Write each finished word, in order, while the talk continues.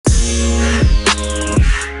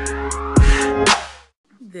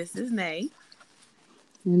This is Nay.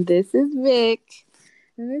 And this is Vic.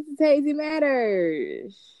 And this is Hazy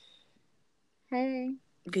Matters. Hey.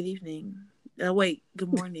 Good evening. Wait,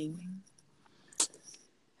 good morning.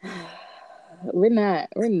 We're not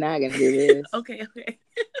gonna do this. Okay.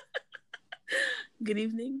 Good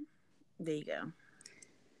evening. There you go.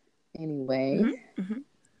 Anyway. Mm-hmm.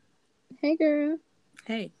 Hey girl.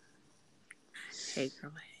 Hey. Hey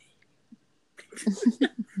girl.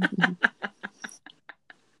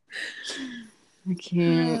 I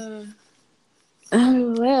can't.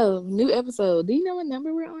 Oh well, new episode. Do you know what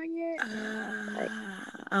number we're on yet?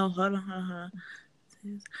 Hold on.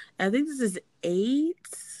 I think this is 8.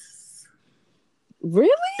 Really?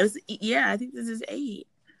 I think this is 8.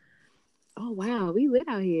 Oh wow, we lit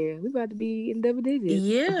out here. We about to be in double digits.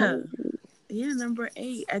 Yeah. Yeah, number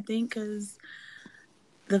 8. I think because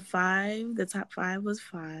the top 5 was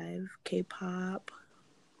 5. K-pop.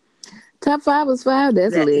 Top 5 was 5.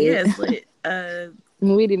 That's lit. Yeah, it's lit.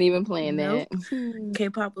 We didn't even plan that.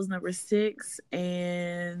 K-pop was number 6,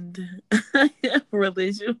 and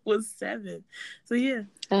religion was 7. So yeah,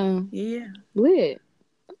 lit.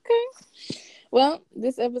 Okay. Well,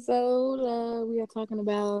 this episode, we are talking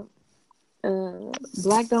about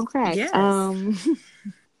Black Don't Crack. Yes.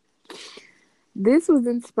 This was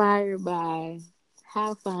inspired by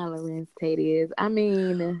how fine Larenz Tate is. I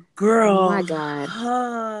mean, girl, oh my God.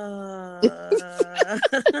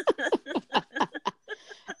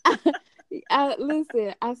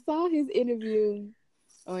 Listen, I saw his interview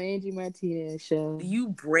on Angie Martinez's show. You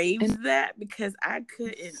braved that because I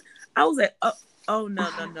couldn't. I was like, oh no!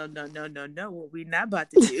 What we not about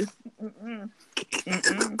to do?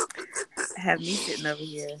 Have me sitting over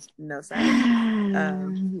here. No, sorry.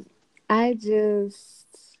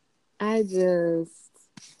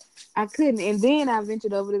 I couldn't. And then I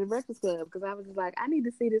ventured over to the Breakfast Club because I was just like, I need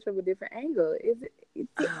to see this from a different angle.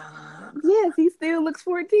 Yes, he still looks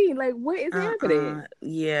 14. Like, what is happening?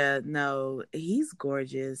 Yeah, no, he's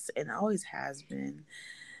gorgeous and always has been.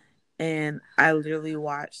 And I literally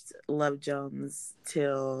watched Love Jones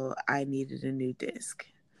till I needed a new disc.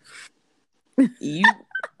 You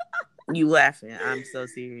laughing? I'm so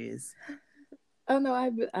serious. Oh no,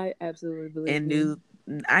 I absolutely believe.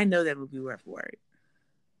 And I know that movie word for word.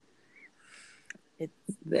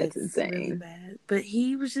 That's insane. Really bad. But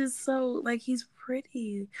he was just so he's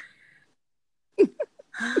pretty.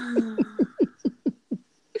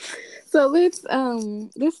 So let's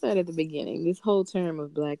start at the beginning. This whole term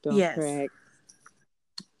of Black Don't Crack.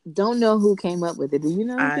 Don't know who came up with it. Do you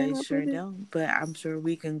know who came up with it? I sure don't, but I'm sure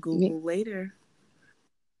we can Google later.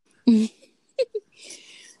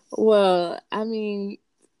 Well, I mean,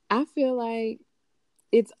 I feel like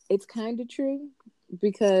it's kind of true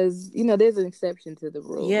because there's an exception to the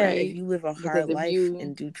rule. Yeah, right? If you live a hard life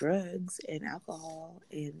and do drugs and alcohol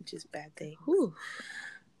and just bad things.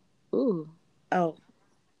 Ooh. Oh,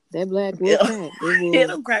 that black will crack.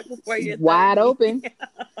 It'll crack before you're wide 30. open.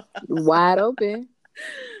 Wide open.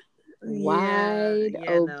 Wide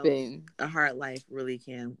open. No. A hard life really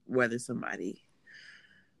can weather somebody.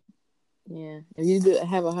 Yeah, if you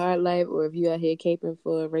have a hard life, or if you out here caping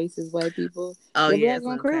for racist white people, you're black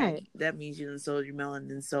gonna crack. That means you done sold your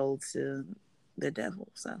melanin sold to the devil.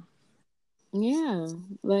 So yeah,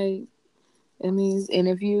 I mean, and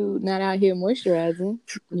if you not out here moisturizing,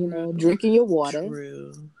 drinking your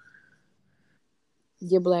water,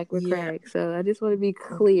 your black will crack. So I just want to be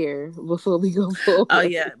clear before we go forward. Oh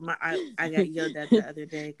yeah, I got yelled at the other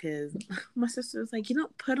day because my sister was like, "You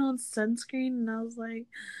don't put on sunscreen," and I was like,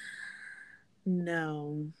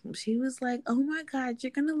 "No." She was like, "Oh my God, you're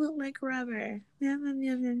gonna look like rubber." Yeah.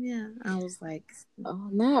 I was like, "Oh,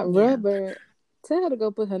 not rubber." Tell her to go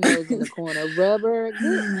put her nose in the corner. Rubber.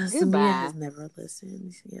 Goodbye. Samia has never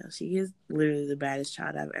listened. Yeah, she is literally the baddest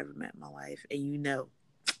child I've ever met in my life, and you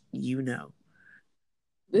know,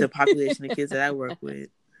 the population of kids that I work with.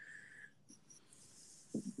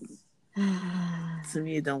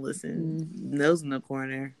 Samia don't listen. Nose in the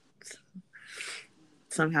corner.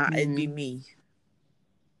 Somehow it'd be me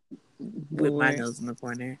with my nose in the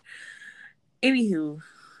corner. Anywho.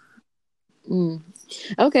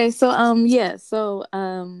 Okay, so so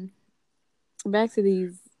back to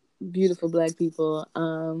these beautiful black people.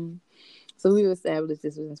 So we've established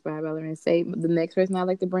this was inspired by Larenz Tate. The next person I'd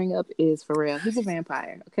like to bring up is Pharrell. He's a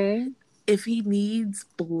vampire, okay? If he needs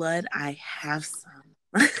blood, I have some.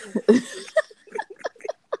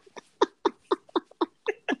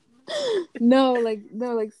 No,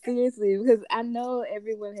 seriously, because I know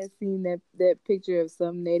everyone has seen that picture of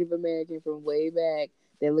some Native American from way back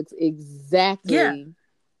that looks exactly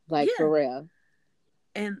like Pharrell.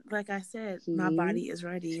 And like I said, my body is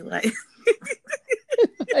ready. Like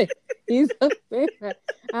He's a vampire.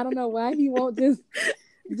 I don't know why he won't just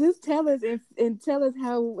tell us and tell us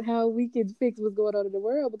how we can fix what's going on in the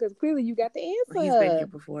world, because clearly you got the He's been here answer.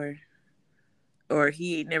 before, or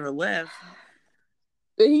he ain't never left.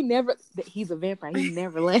 But he never. He's a vampire. He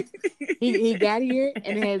never left. He got here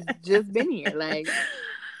and has just been here. Like,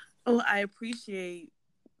 oh, I appreciate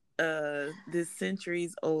this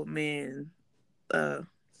centuries old man uh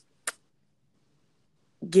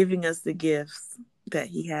giving us the gifts that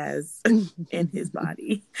he has in his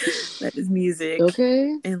body. That is music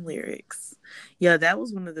okay. and lyrics. Yeah, that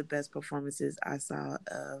was one of the best performances I saw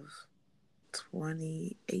of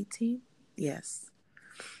 2018. Yes.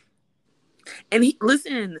 And he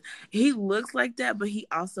looks like that, but he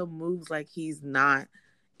also moves like he's not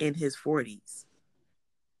in his 40s.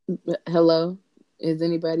 Hello, is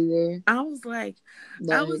anybody there? I was like,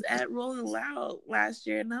 I was Like, at Rolling Loud last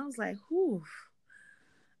year, and I was like, whew,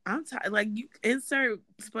 I'm tired. Like, you insert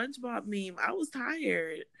SpongeBob meme. I was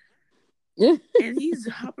tired. And he's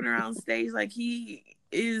hopping around stage like he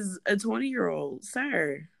is a 20-year-old,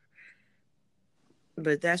 sir.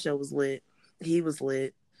 But that show was lit. He was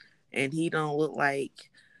lit. And he don't look like,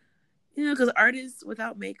 because artists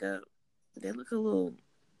without makeup, they look a little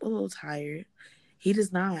tired. He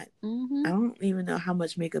does not. mm-hmm. I don't even know how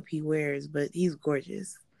much makeup he wears, but he's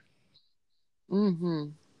gorgeous.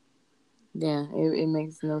 Mm-hmm. Yeah, it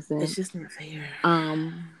makes no sense. It's just not fair.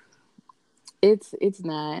 It's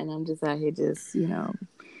not, and I'm just out here just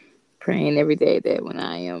praying every day that when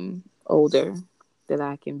I am older, that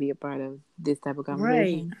I can be a part of this type of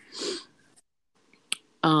conversation. Right.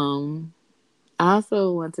 I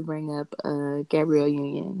also want to bring up Gabrielle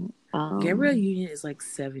Union. Gabrielle Union is like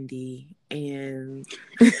 70 and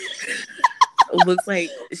looks like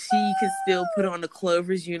she can still put on a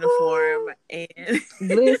Clover's uniform and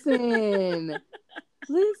listen.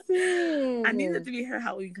 I need that to be her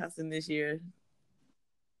Halloween costume this year.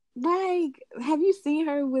 Like, have you seen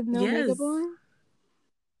her with no makeup on?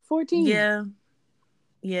 14.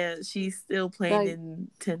 Yeah, she's still playing in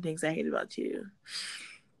 10 Things I Hate About You.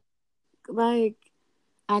 Like,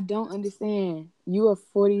 I don't understand. You are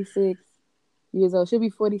 46 years old. She'll be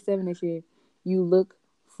 47 this year. You look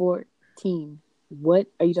 14. What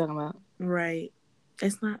are you talking about? Right.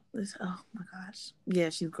 Oh my gosh. Yeah,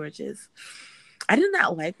 she's gorgeous. I did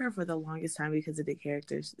not like her for the longest time because of the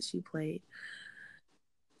characters she played.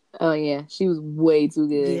 Oh yeah, she was way too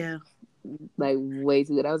good. Yeah. Like, way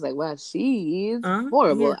too good. I was like, wow, she is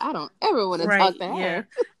horrible. Yeah. I don't ever want to talk to her.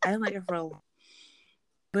 I didn't like her for a long.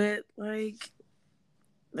 But like,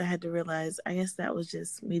 I had to realize, I guess that was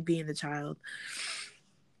just me being a child.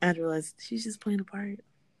 I had to realize she's just playing a part.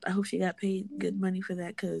 I hope she got paid good money for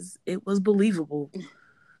that because it was believable.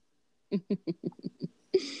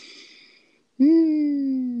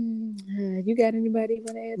 You got anybody you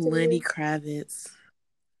want to add to Lenny Kravitz.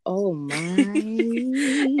 Oh my. And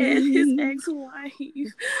his ex-wife.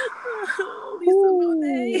 Lisa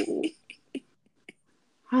Monet.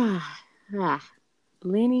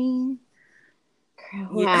 Lenny.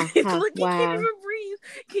 Wow. Look, you can't even breathe.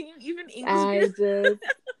 Can you even English?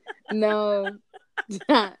 No.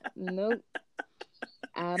 Nope.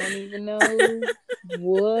 I don't even know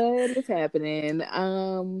what is happening.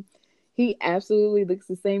 He absolutely looks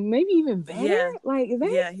the same, maybe even better. Yeah. Like, is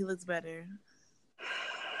that? Yeah, he looks better.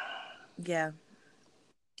 Yeah.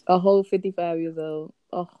 A whole 55 years old.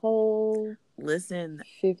 A whole. Listen.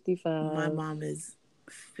 55. My mom is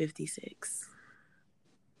 56.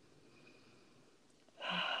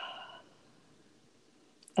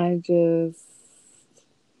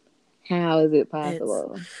 How is it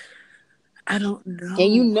possible? I don't know.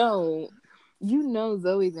 And you know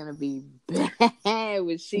Zoe's gonna be bad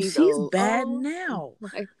when she's old. Bad now.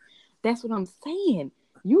 Like, that's what I'm saying.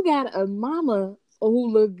 You got a mama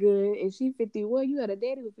who look good and she 51. You got a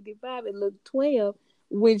daddy who's 55 and look 12.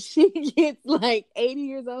 When she gets like 80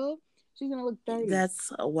 years old, she's gonna look 30.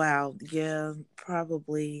 That's wow. Yeah,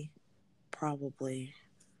 probably.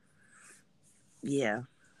 Yeah.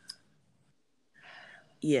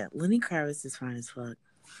 Yeah, Lenny Kravitz is fine as fuck.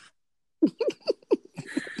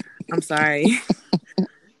 I'm sorry.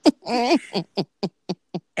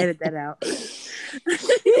 Edit that out.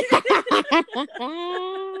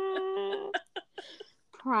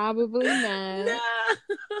 Probably not. No.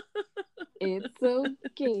 It's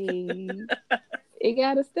okay. It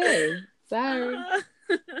gotta stay. Sorry.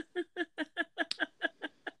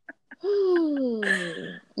 Oh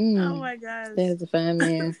my gosh. That's a fine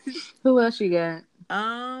man. Who else you got?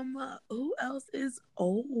 Who else is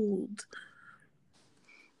old?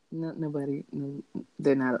 No, nobody. No,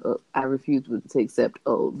 they're not. I refuse to accept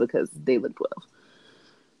old because they look 12.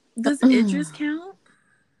 Does Idris count?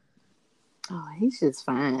 Oh, he's just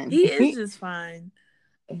fine. He is just fine.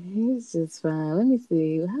 He's just fine. Let me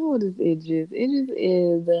see. How old is Idris? Idris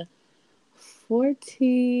is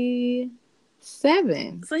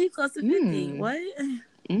 47. So he close to 50. Mm. What?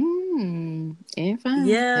 And fine.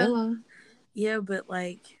 Yeah. Hello. Yeah, but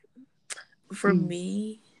like for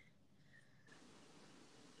me,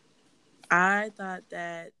 I thought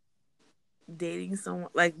that dating someone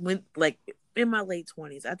like in my late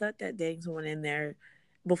 20s, I thought that dating someone in there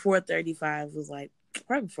before 35 was like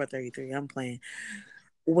probably before 33. I'm playing.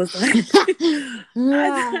 Was like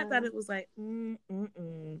I thought it was like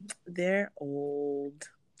they're old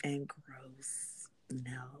and gross.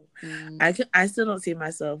 No, I still don't see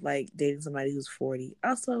myself like dating somebody who's 40.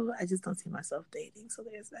 Also, I just don't see myself dating. So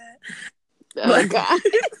there's that. Oh God,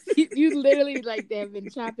 you literally like have been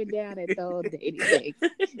chopping down at the whole dating thing.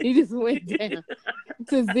 You just went down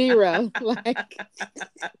to zero. Like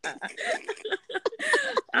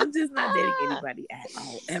I'm just not dating anybody at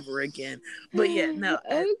all ever again. But yeah, no,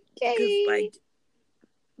 okay. Because like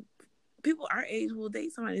people our age will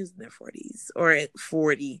date somebody who's in their 40s or at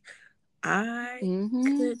 40. I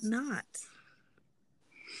could not.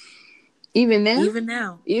 Even now,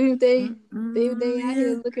 even if they out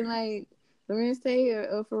here looking like Lorenz Tate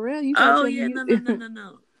or Pharrell, you oh yeah,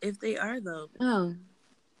 no. If they are though,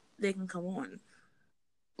 they can come on.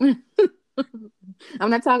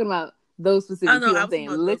 I'm not talking about those specific people. I'm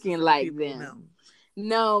saying looking like people, them.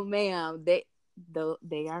 No, ma'am. They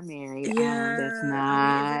are married. Yeah, that's not.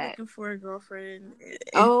 I mean, if you're looking for a girlfriend.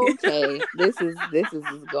 Okay, this is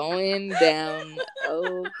going down.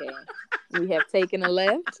 Okay, we have taken a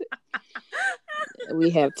left. We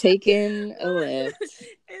have taken a left.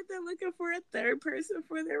 And they're looking for a third person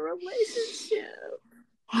for their relationship.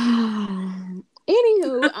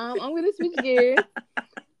 Anywho, I'm going to switch gears.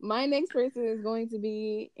 My next person is going to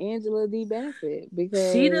be Angela D. Bassett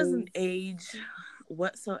because she doesn't age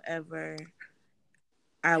whatsoever.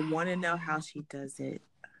 I want to know how she does it.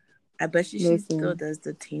 I bet you she still does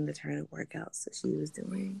the Tina Turner workouts that she was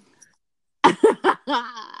doing.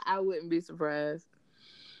 I wouldn't be surprised.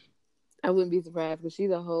 Because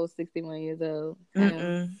she's a whole 61 years old.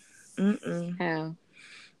 How? How?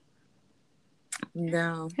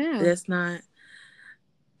 No, that's not.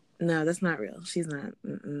 No, that's not real. She's not.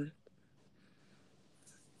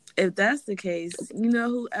 If that's the case, you know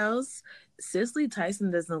who else? Cicely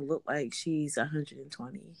Tyson doesn't look like she's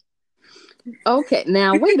 120. Okay,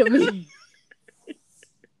 now wait a minute.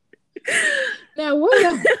 Now wait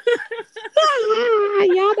a minute.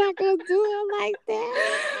 Y'all not gonna do it like that.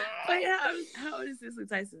 Wait, how old is Cicely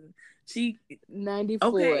Tyson? She 94.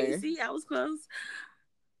 Okay, see, I was close.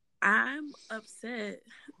 I'm upset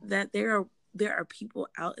that there are people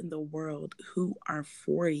out in the world who are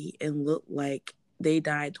 40 and look like they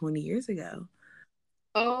died 20 years ago.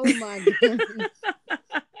 Oh my God.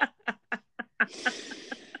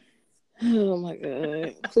 Oh my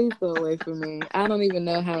God. Please go away from me. I don't even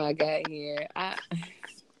know how I got here. I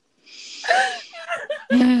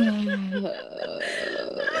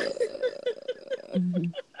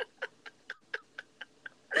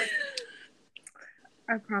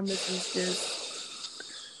promise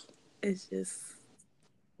it's just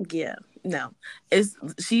yeah, no.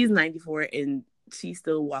 She's 94 and she's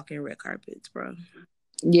still walking red carpets, bro.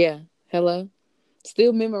 Yeah. Hello.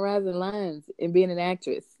 Still memorizing lines and being an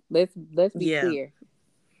actress. Let's be clear.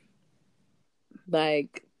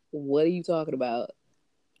 Like, what are you talking about?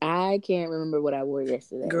 I can't remember what I wore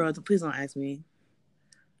yesterday. Girl, please don't ask me.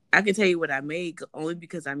 I can tell you what I made only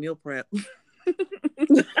because I meal prep.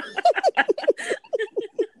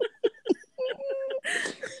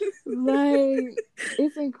 Like,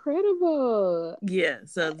 it's incredible. Yeah,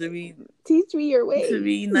 so teach me your way. To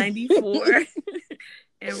be 94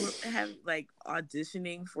 and have like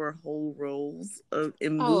auditioning for whole roles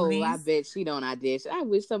in movies. Oh, I bet she don't audition. I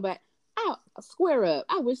wish somebody. Square up.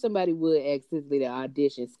 I wish somebody would ask Cicely to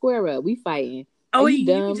audition. Square up. We fighting. Oh, you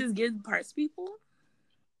can just give parts people?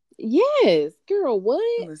 Yes, girl.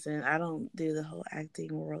 What? Listen, I don't do the whole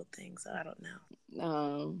acting world thing, so I don't know.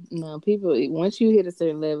 No. People, once you hit a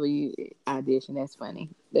certain level, you audition. That's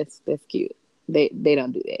funny. That's cute. They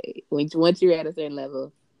don't do that. Once you're at a certain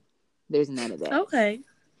level, there's none of that. Okay,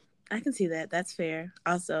 I can see that. That's fair.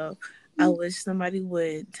 Also, I wish somebody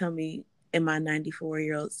would tell me in my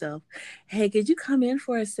 94-year-old self, hey, could you come in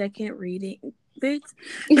for a second reading, bitch?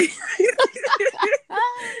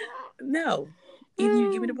 No. Either you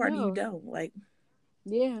give me the part or you don't. Like,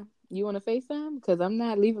 yeah. You want to FaceTime? Because I'm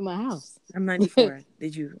not leaving my house. I'm 94.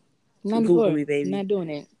 Did you 94. Google me, baby? I'm not doing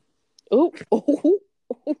it. Oh,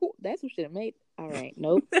 that's what should have made. All right,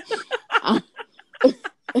 nope.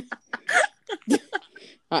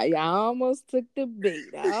 I almost took the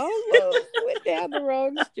bait. I almost went down the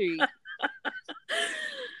wrong street.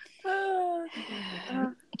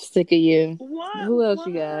 Sick of you. What? Who else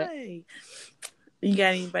you got? Why? You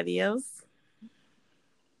got anybody else?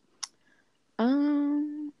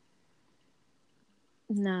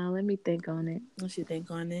 Nah, let me think on it. What you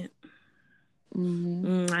think on it?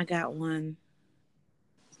 Mm-hmm. I got one.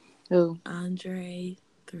 Who? Andre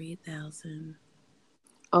 3000.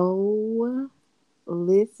 Oh,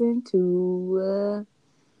 listen to.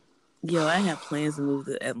 Yo, I have plans to move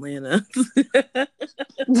to Atlanta.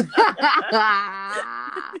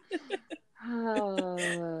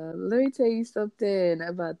 Let me tell you something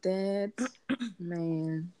about that,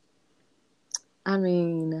 man. I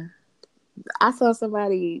mean, I saw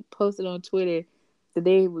somebody posted on Twitter that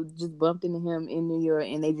they was just bumped into him in New York,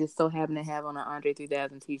 and they just so happened to have on an Andre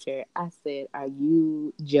 3000 t-shirt. I said, "Are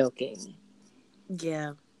you joking?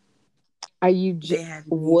 Yeah, Are you they had to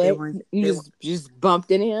be. They what? weren't. You just bumped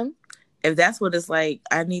into him?" If that's what it's like,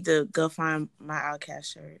 I need to go find my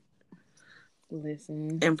Outcast shirt.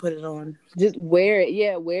 Listen, and put it on. Just wear it.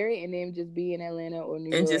 Yeah, wear it, and then just be in Atlanta or New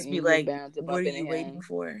And York, just and be you're like, bound to what bump are into you waiting him.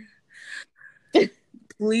 for?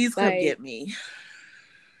 Please come get me.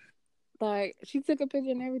 Like, she took a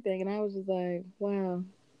picture and everything, and I was just like, wow.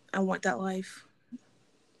 I want that life.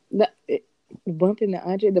 Bumped into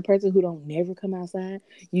Andre, the person who don't never come outside.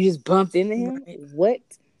 You just bumped into him? Right. What?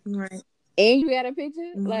 Right. And you got a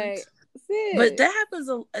picture? What? Like, sis. But that happens.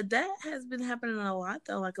 That has been happening a lot,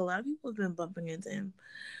 though. Like, a lot of people have been bumping into him.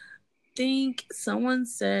 I think someone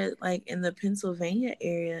said, like, in the Pennsylvania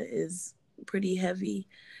area is pretty heavy,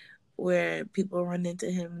 where people run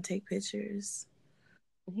into him and take pictures.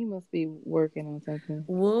 He must be working on something.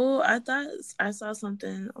 Well, I thought I saw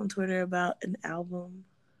something on Twitter about an album.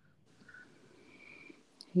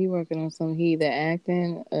 He working on something. He either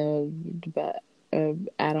acting, but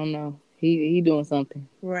I don't know. He doing something.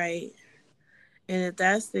 Right. And if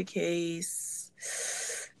that's the case,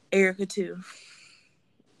 Erica too.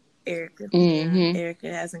 Erica, Mm-hmm. yeah,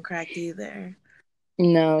 Erica hasn't cracked either.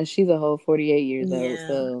 No, she's a whole 48 years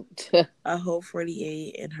old. So a whole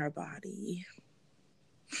 48 in her body.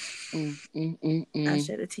 I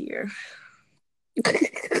shed a tear.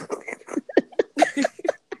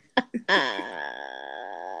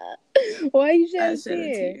 Why you shed a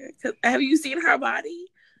tear? Have you seen her body?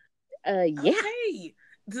 Yeah. Okay.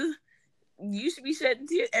 You should be shedding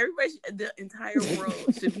tears. Everybody, the entire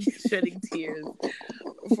world should be shedding tears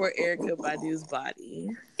for Erykah Badu's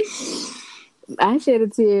body. I shed a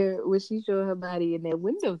tear when she showed her body in that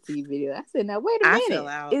window seat video. I said, "Now wait a minute, fell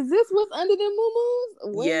out. Is this what's under the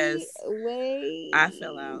muumuus?" Wait. I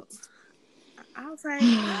fell out. I was like,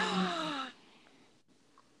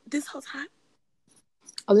 this whole time.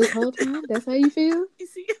 Oh, this whole time? That's how you feel? You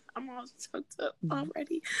see, I'm all choked up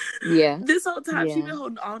already. Yeah. This whole time she's been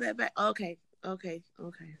holding all that back. Okay. I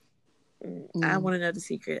want to know the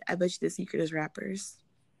secret. I bet you the secret is rappers.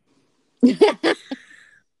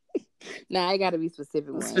 Nah, I gotta be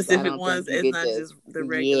specific ones. Specific ones. It's not just the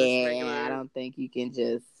regular. Yeah, I don't think you can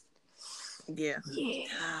just. Yeah. Yeah.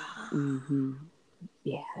 Mm-hmm.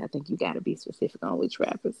 Yeah, I think you gotta be specific on which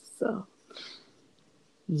rappers. So.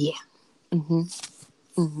 Yeah. Mm-hmm.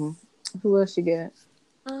 Mm-hmm. Who else you got?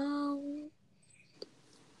 I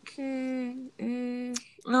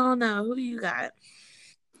don't know. Who you got?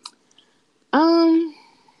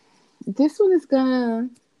 This one is gonna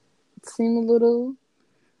seem a little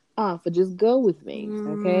off, but just go with me,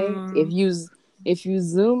 okay? If you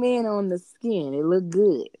zoom in on the skin, it look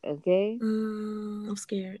good, okay? I'm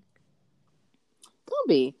scared. Don't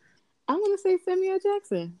be. I want to say Samuel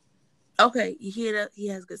Jackson. Okay, he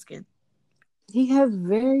has good skin. He has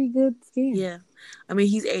very good skin. Yeah, I mean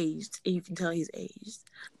he's aged, and you can tell he's aged.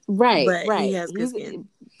 Right, but right. He has good skin.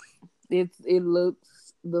 It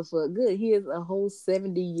looks the fuck good. He is a whole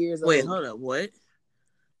 70 years old. Wait, hold up, what?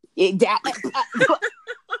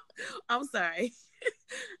 I'm sorry.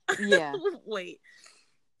 Yeah. Wait.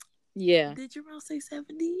 Yeah. Did your mouth say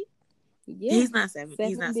 70? Yeah. He's not 70.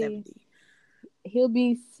 He's not 70. He'll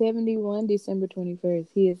be 71 December 21st.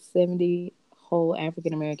 He is 70 whole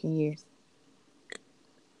African American years.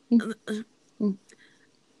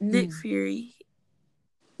 Nick Fury.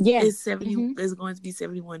 Yeah. Is 70 is going to be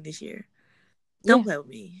 71 this year. Don't play with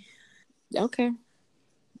me. Okay.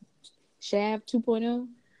 Shaft 2.0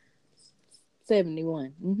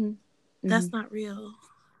 71. That's not real.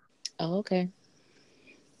 Oh, okay.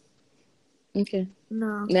 Okay.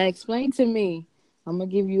 No. Now explain to me. I'm gonna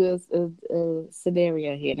give you a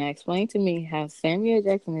scenario here. Now explain to me how Samuel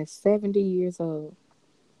Jackson is 70 years old,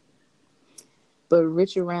 but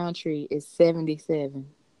Richard Roundtree is 77.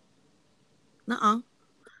 Nuh-uh.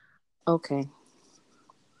 Okay.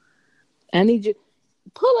 I need you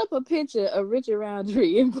pull up a picture of Richard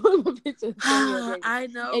Roundtree and pull up a picture of Samuel Jackson. I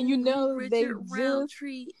know And you who know they Richard just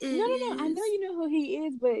Roundtree no. I know is. you know who he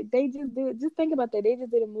is, but they just did. Just think about that. They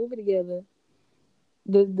just did a movie together.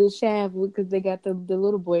 The Shaft, because they got the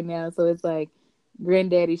little boy now, so it's like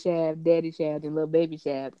Granddaddy Shaft, Daddy Shaft, and little baby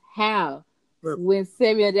Shaft. How? Look, When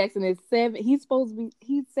Samuel Jackson is 7, he's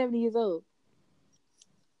 70 years old,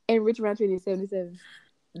 and Richard Roundtree is 77.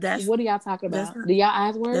 that's What are y'all talking that's about? not Do y'all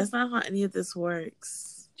eyes work? that's not how any of this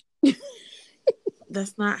works.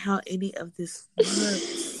 That's not how any of this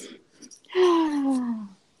works.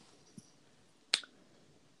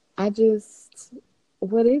 I just,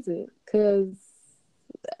 what is it? Because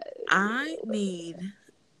I need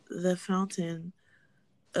the fountain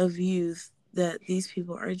of youth that these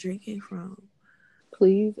people are drinking from.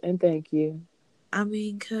 please and thank you. I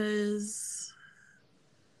mean, because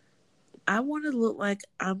I want to look like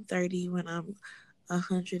I'm 30 when I'm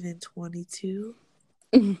 122.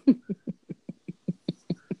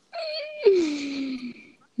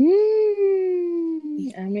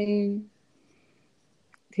 I mean,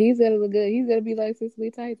 he's gonna look good. He's gonna be like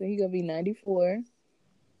Cicely Tyson. He's gonna be 94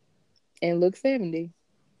 and look 70.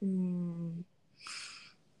 Mm.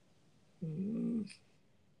 Mm.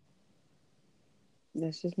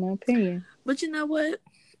 That's just my opinion. But you know what?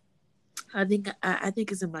 I think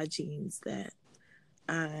it's in my genes that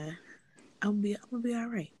I'm gonna be all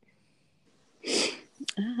right.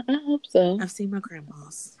 I hope so. I've seen my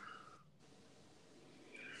grandmas.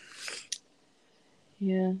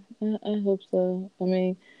 Yeah, I hope so. I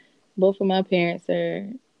mean, both of my parents are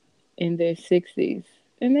in their 60s,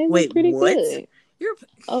 and they look Wait, pretty what? good. You're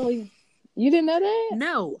Oh, yeah. You didn't know that?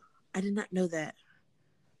 no, I did not know that.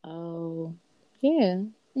 Oh, yeah.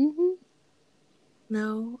 Mhm.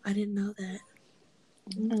 No, I didn't know that.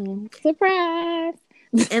 Okay. Surprise.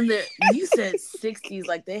 And you said 60s,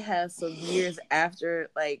 like they have some years after,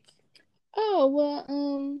 like Oh well,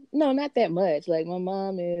 no, not that much. Like my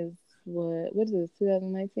mom is what is this,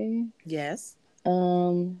 2019? yes.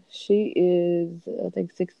 She is I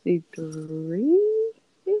think 63.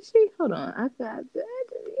 Is she? Hold on, I got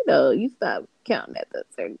you stop counting at the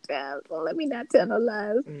certain time. So let me not tell no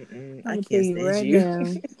lies. I'm I gonna tell can't you stand right you.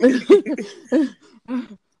 now.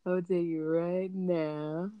 I'm gonna tell you right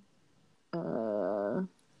now. Uh,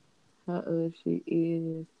 how old she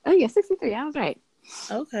is? Oh yeah, 63. I was right.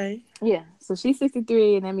 Okay. Yeah, so she's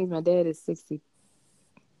 63, and that means my dad is 60.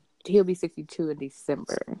 He'll be 62 in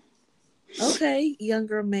December. Okay,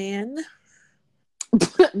 younger man.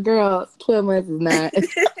 Girl, 12 months is not.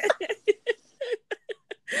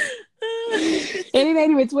 And it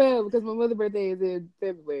ain't even 12 because my mother's birthday is in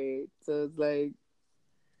February. So it's like,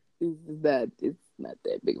 it's not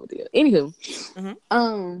that big of a deal. Anywho,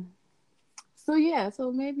 uh-huh. so yeah,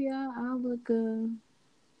 so maybe I'll look, I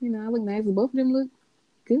look nice. Both of them look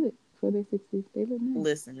good for their 60s. They look nice.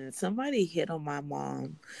 Listen, somebody hit on my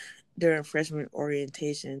mom during freshman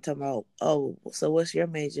orientation talking about, oh, so what's your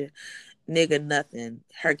major? Nigga, nothing.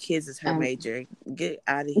 Her kids is her major. Get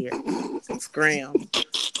out of here. Scram.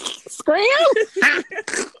 Scram?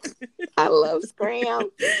 I love Scram.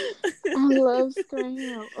 I love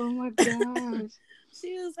Scram. Oh my gosh.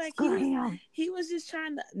 She was like, Scram. he was just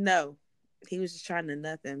trying to, no. He was just trying to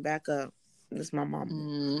nothing. Back up. That's my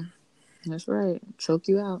mom. That's right. Choke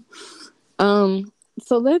you out.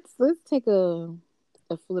 So let's take a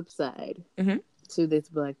flip side to this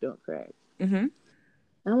Black Don't Crack. Mm-hmm.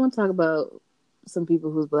 I want to talk about some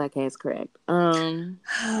people whose black has cracked. You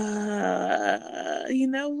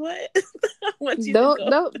know what? I want you don't to go.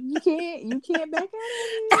 no, you can't back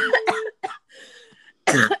out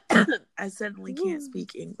of it. I suddenly can't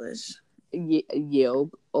speak English. Yeah.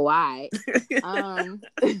 Oh, I.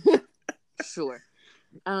 Sure.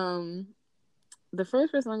 The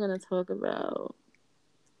first person I'm going to talk about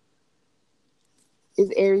is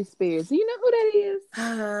Aries Spears. Do you know who that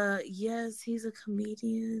is? Yes, he's a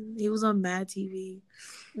comedian. He was on Mad TV.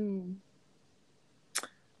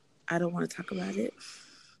 I don't want to talk about it.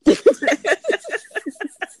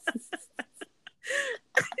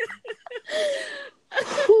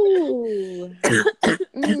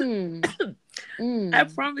 I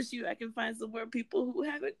promise you I can find some more people who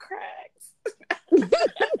haven't cracked.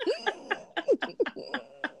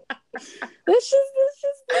 Let's just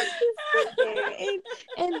sit there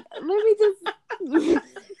and let me just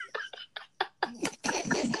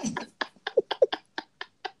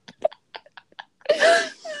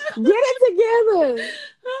get it together.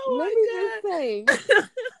 Let me just say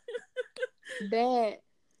that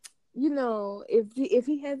if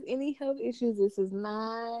he has any health issues, this is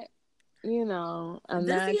not I'm Does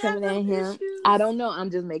not he have coming at health him. I issues? don't know.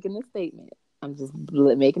 I'm just making a statement. I'm just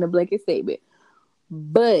making a blanket statement.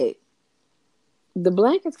 But the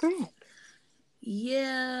black is crack.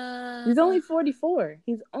 Yeah. He's only 44.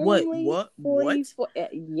 He's What? only What? What? 44.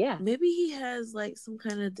 Yeah. Maybe he has like some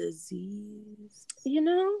kind of disease.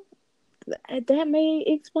 That may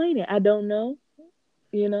explain it. I don't know.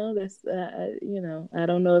 That's I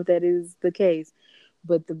don't know if that is the case,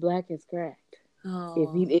 but the black is cracked. Oh.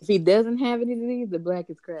 If he doesn't have any disease, the black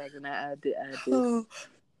is cracked, and I just Oh,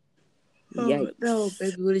 yikes. no,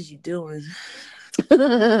 baby, what is you doing?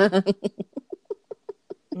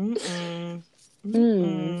 Mm-mm.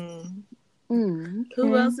 mm, Mm-mm.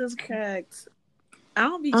 Who okay. else is cracked? I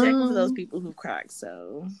don't be checking for those Um. people who crack,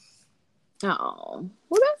 so Oh,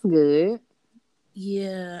 well, that's good.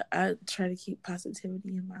 yeah, I try to keep positivity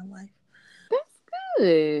in my life. That's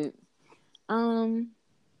good. Um,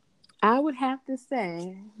 I would have to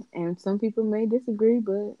say, and some people may disagree,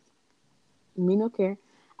 but me no care.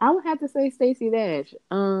 I would have to say Stacey Dash.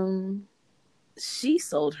 She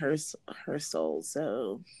sold her soul,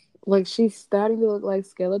 so Like she's starting to look like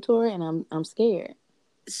Skeletor, and I'm scared.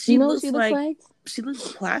 You she know who looks she looks like like? she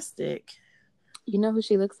looks plastic. You know who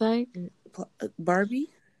she looks like? Barbie.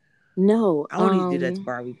 No. I want you to do that to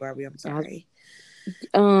Barbie. Barbie, I'm I, sorry.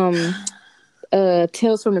 um,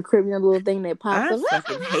 Tales from the Crypt, the little thing that pops I up.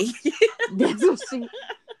 fucking hate it. That's what she.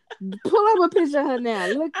 Pull up a picture of her now.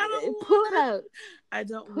 Look, I don't pull it wanna. up. I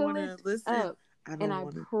don't Pull wanna it listen. up. I And don't I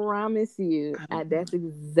wanna. promise you, I don't that's wanna.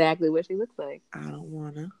 exactly what she looks like. I don't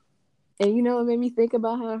wanna. And you know what made me think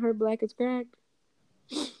about how her black is cracked?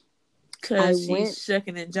 I Cause she's went.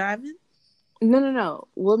 shucking and jiving. No, no, no.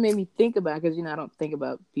 What made me think about? Because I don't think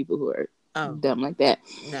about people who are Oh dumb like that.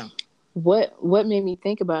 no. What made me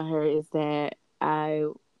think about her is that I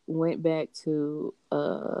went back to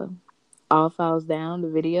All Files Down, the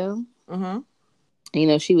video. Uh-huh.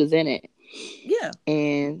 She was in it. Yeah.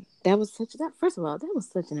 And that was first of all, that was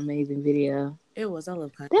such an amazing video. It was. I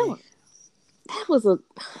love That Kanye. was that was a It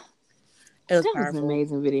was that was an powerful.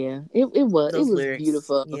 amazing video. It Those was lyrics.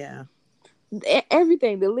 beautiful. Yeah.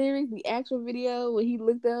 Everything, the lyrics, the actual video when he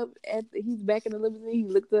looked up he's back in the limousine, he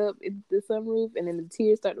looked up at the sunroof and then the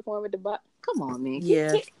tears start to form at the bottom. Come on, man.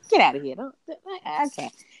 Yeah. Get out of here. I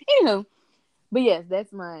can't. Anywho, but yes,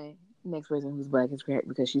 that's my next person who's black is cracked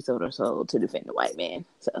because she sold her soul to defend the white man.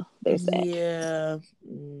 So there's that. Yeah.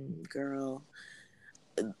 Girl.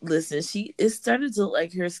 Listen, it started to look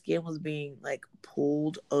like her skin was being like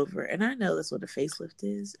pulled over. And I know that's what a facelift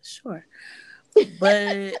is, sure.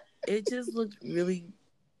 But it just looked really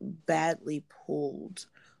badly pulled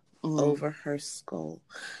over her skull.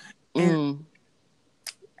 And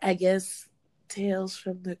I guess Tales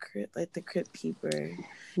from the Crypt, like the Crypt Keeper,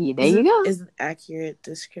 yeah, there you go. is an accurate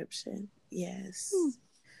description. Yes.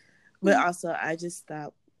 But also, I just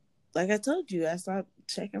stopped. Like I told you, I stopped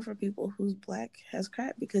checking for people whose black has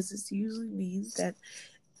crack because it usually means that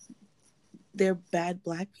they're bad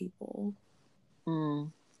black people.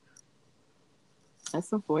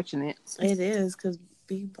 That's unfortunate. It is, because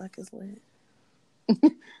being black is lit.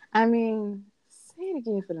 I mean, say it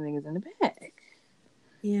again for the niggas in the back.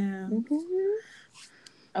 Yeah. Mm-hmm.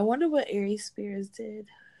 I wonder what Aries Spears did.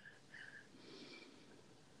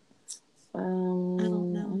 I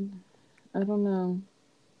don't know. I don't know.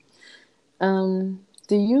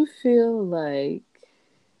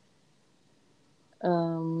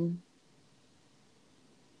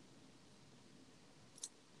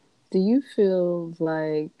 Do you feel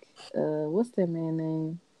like what's that man's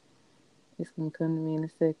name? It's gonna come to me in a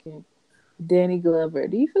second. Danny Glover.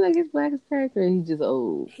 Do you feel like his black is cracked or he's just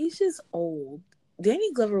old? He's just old.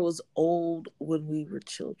 Danny Glover was old when we were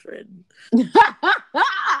children.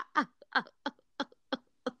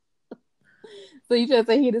 So you trying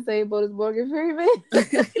to say he the same boat as Morgan Freeman?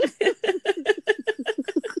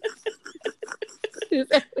 Is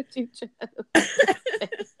that what you trying to say?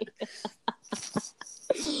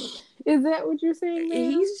 Is that what you're saying,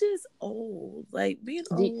 man? He's just old. Like, being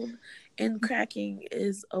old and cracking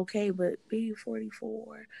is okay, but being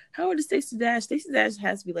 44. How old is Stacey Dash? Stacey Dash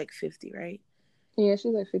has to be like 50, right? Yeah,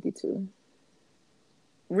 she's like 52.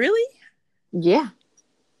 Really? Yeah.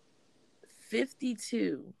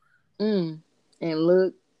 52. And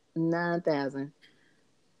look, 9,000.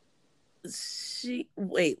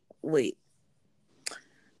 Wait.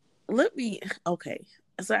 Okay.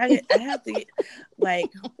 So I have to like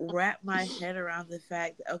wrap my head around the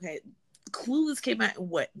fact that, okay, Clueless came out in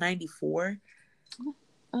what, 94?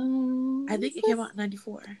 I think it came out in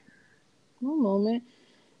 94. One moment.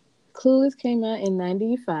 Clueless came out in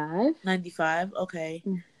 95. 95, okay.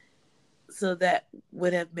 So that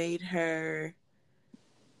would have made her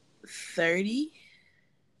 30,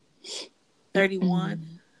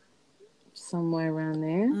 31. Somewhere around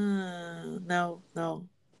there. No,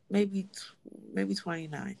 maybe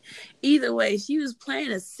 29. Either way, she was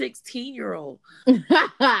playing a 16-year-old.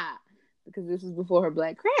 Because this was before her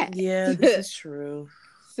black crack. Yeah, this is true.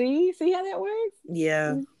 See how that works?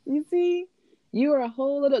 Yeah. You see? You are a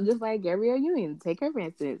whole little, just like Gabrielle Union. Take her for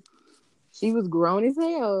instance. She was grown as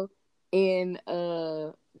hell in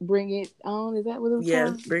Bring It On. Is that what it was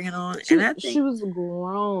called? Bring It On. She, and I think she was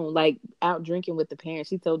grown, like out drinking with the parents.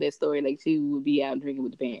 She told that story like she would be out drinking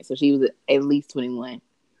with the parents. So she was at least 21.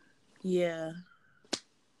 Yeah.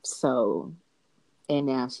 So, and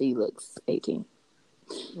now she looks 18.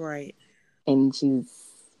 Right. And she's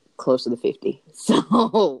closer to 50.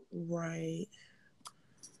 So, right.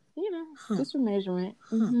 You know, just for measurement.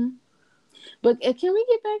 Mm-hmm. But can we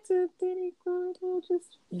get back to Danny Glover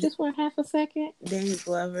just for half a second? Danny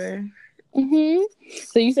Glover. Mm-hmm.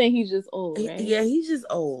 So you say he's just old, right? Yeah, he's just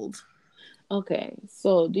old. Okay.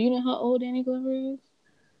 So do you know how old Danny Glover is?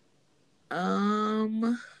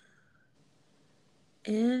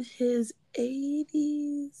 In his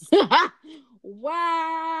 80s.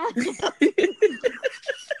 Wow.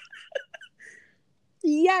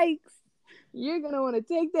 Yikes. You're going to want to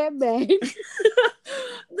take that back.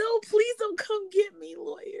 No, please don't come get me,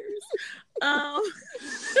 lawyers.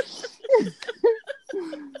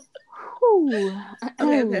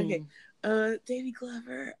 Okay. Danny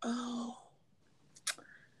Glover. Oh.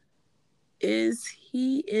 Is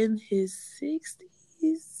he in his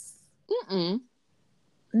 60s? Mm-mm.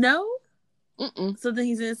 No? Mm-mm. So then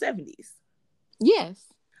he's in his 70s?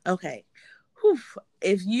 Yes. Okay. Whew.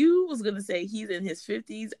 If you was going to say he's in his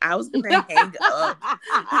 50s, I was going to hang up.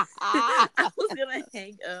 I was going to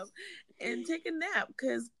hang up and take a nap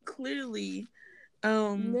because clearly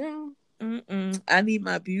no. I need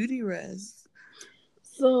my beauty rest.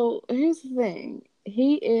 So here's the thing.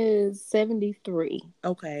 He is 73.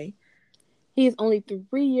 Okay. He is only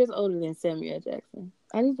 3 years older than Samuel Jackson.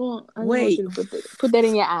 I just want you to put that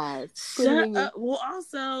in your eyes. Shut up. Well,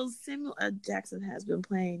 also, Samuel L. Jackson has been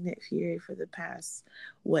playing Nick Fury for the past,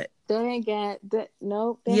 what? That ain't got that.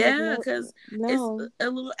 No. Yeah, because it's a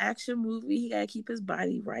little action movie. He gotta keep his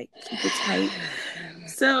body right, keep it tight.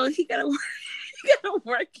 So he gotta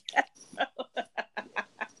work out.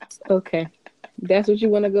 Okay, that's what you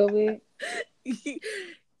want to go with.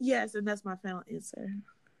 Yes, and that's my final answer.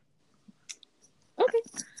 Okay.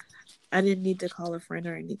 I didn't need to call a friend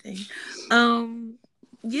or anything.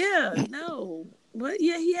 Yeah, no. But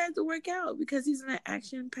yeah, he had to work out because he's in an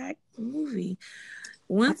action-packed movie.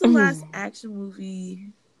 When's the last action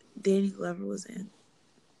movie Danny Glover was in?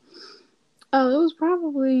 Oh, it was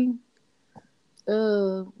probably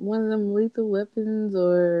one of them Lethal Weapons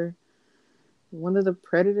or one of the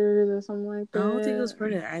Predators or something like that. I don't think it was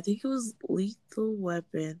Predator. I think it was Lethal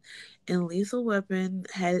Weapon. And Lethal Weapon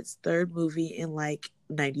had its third movie in like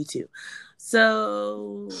 92.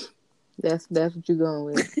 So that's what you're going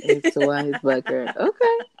with. It's to why his butt crack.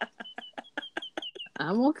 Okay.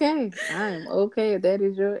 I'm okay. I am okay if that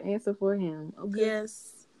is your answer for him. Okay.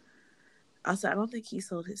 Yes. Also, I don't think he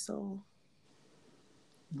sold his soul.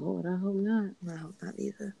 Lord, I hope not. I hope not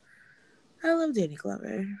either. I love Danny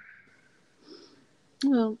Glover.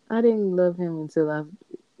 Well, I didn't love him until I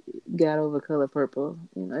got over Color Purple.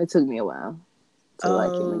 You know, it took me a while to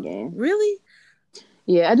like him again. Really?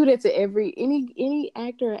 Yeah, I do that to any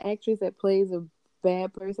actor or actress that plays a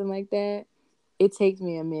bad person like that. It takes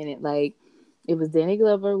me a minute. Like, it was Danny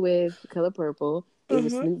Glover with Color Purple. It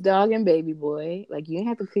was Snoop Dogg and Baby Boy. Like, you didn't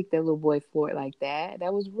have to pick that little boy for it like that.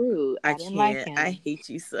 That was rude. I didn't like him. I hate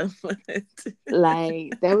you so much.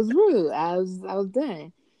 Like, that was rude. I was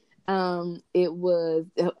done. It was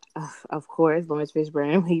of course Lawrence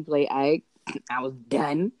Fishburne. He played Ike. I was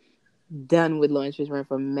done with Lawrence Fishburne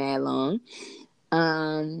for mad long.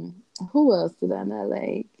 Who else did I not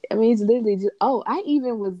like? I mean, it's literally just. Oh, I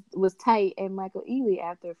even was tight at Michael Ealy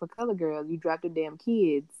after for Color Girl. You dropped the damn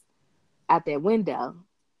kids out that window.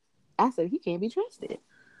 I said he can't be trusted.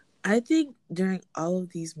 I think during all of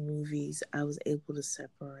these movies, I was able to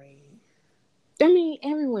separate. I mean,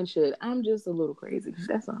 everyone should. I'm just a little crazy.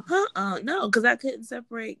 That's all. No, because I couldn't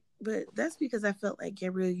separate. But that's because I felt like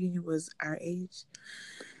Gabrielle Union was our age,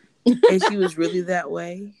 and she was really that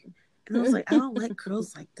way. And I was like, I don't like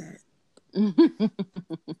girls like that.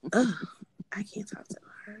 Ugh, I can't talk to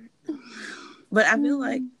her. But I feel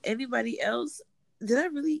like anybody else, did I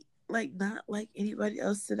really not like anybody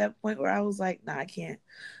else to that point where I was like, nah, I can't.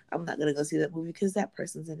 I'm not gonna go see that movie because that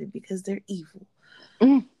person's in it because they're evil.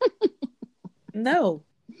 No,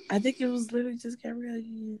 I think it was literally just Gabrielle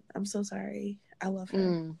Union. I'm so sorry. I love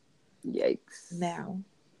her. Yikes. Now.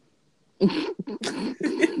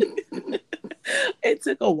 It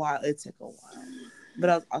took a while. But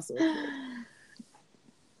I was also a kid.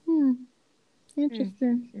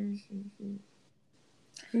 Interesting.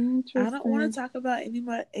 Mm-hmm. I don't want Interesting. to talk about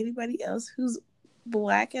anybody else who's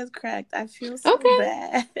black as cracked. I feel so Okay.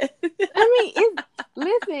 bad. I mean,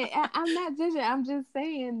 listen. I'm not judging. I'm just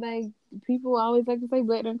saying, like, people always like to say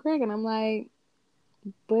black don't crack, and I'm like,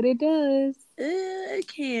 but it does. It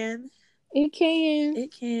can. It can.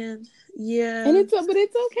 It can. And Yeah. but it's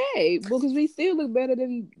okay because we still look better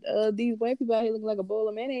than these white people out here looking like a bowl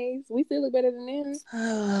of mayonnaise. We still look better than them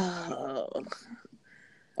Oh.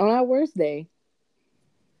 on our worst day.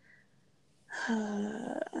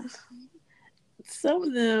 Some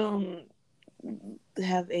of them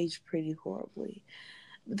have aged pretty horribly.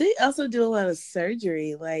 They also do a lot of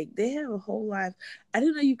surgery. Like they have a whole life. I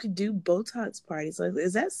didn't know you could do Botox parties. Like,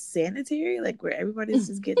 is that sanitary? Like where everybody's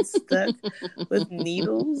just getting stuck with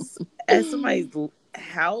needles at somebody's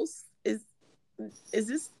house? Is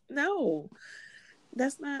this no?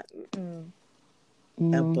 That's not a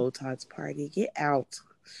Botox party. Get out.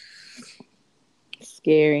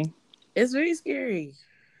 Scary. It's very scary.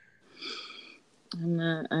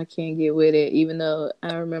 I can't get with it. Even though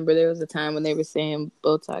I remember there was a time when they were saying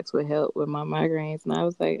Botox would help with my migraines, and I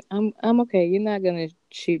was like, I'm okay. You're not gonna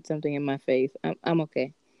shoot something in my face. I'm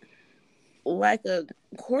okay. Like a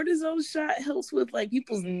cortisone shot helps with like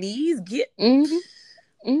people's knees. Get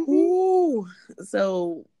Mm-hmm.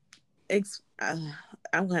 So I'm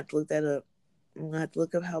gonna have to look that up. I'm gonna have to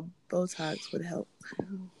look up how Botox would help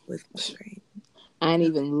with migraine. I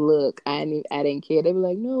didn't even look. I didn't care. They were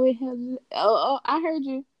like, no, it has. Oh, I heard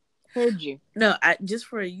you. Heard you. No, I just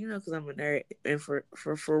for because I'm a nerd and for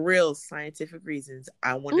real scientific reasons,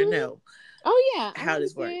 I want to know. Oh yeah, I how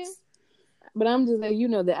this understand. works. But I'm just like,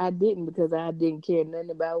 that I didn't because I didn't care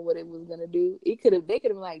nothing about what it was gonna do. They could have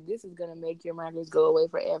been like, this is gonna make your migraines go away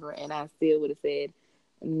forever, and I still would have said,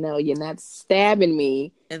 no, you're not stabbing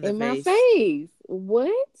me in my face.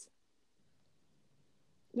 What?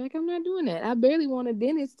 Like, I'm not doing that. I barely want a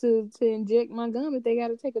dentist to inject my gum if they got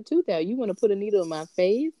to take a tooth out. You want to put a needle in my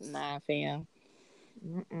face? Nah, fam.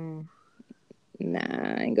 Nah,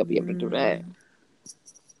 I ain't gonna be able to do that.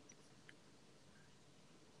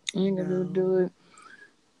 I ain't gonna be able to do it.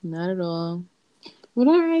 Not at all. But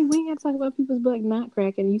all right, we ain't got to talk about people's black not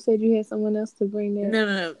cracking. You said you had someone else to bring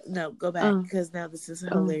that. No. Go back because now this is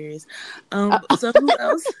hilarious. Oh. So who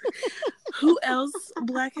else? Who else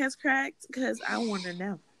black has cracked? Because I want to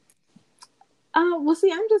know. Well,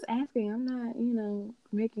 see, I'm just asking. I'm not,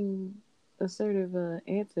 making assertive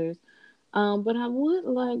answers. But I would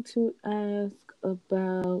like to ask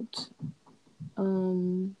about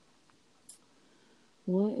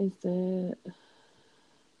what is that?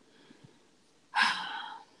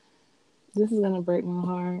 This is gonna break my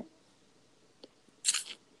heart.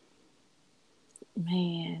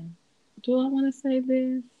 Man, do I want to say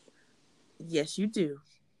this? Yes, you do.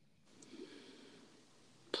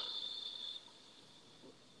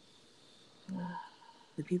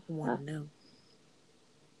 The people want to know.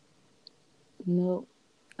 Nope,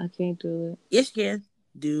 I can't do it. Yes, you can.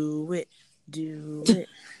 Do it.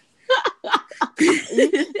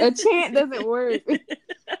 A chant doesn't work.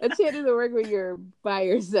 A chant doesn't work when you're by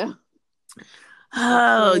yourself.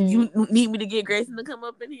 Oh, you need me to get Grayson to come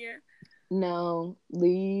up in here? No,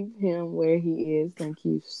 leave him where he is. Thank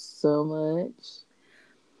you so much.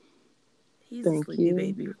 He's a sleepy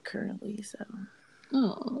baby currently, so.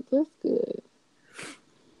 Oh, that's good.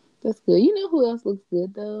 That's good. You know who else looks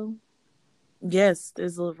good though? Yes,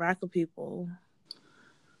 there's a rack of people.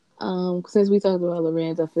 Since we talked about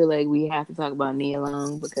Lorenz, I feel like we have to talk about Nia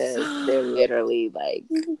Long because they're literally like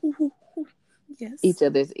each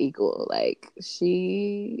other's equal. Like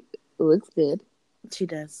she looks good. She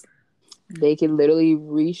does. They could literally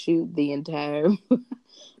reshoot the entire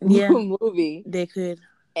movie. They could.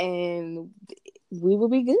 And we will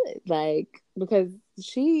be good. Like, because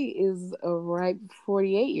she is a ripe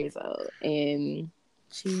 48 years old and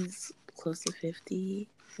she's close to 50.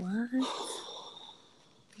 What?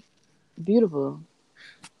 Beautiful.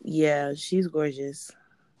 Yeah, she's gorgeous.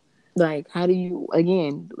 Like, how do you,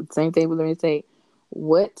 again, same thing we're going to say,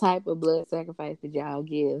 what type of blood sacrifice did y'all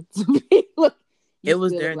give to people? It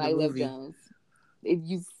was during the movie. Love Jones. If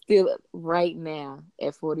you still, right now,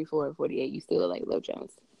 at 44 and 48, you still like Love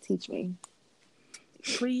Jones. Teach me.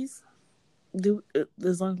 Please. Do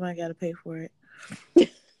as long as I got to pay for it.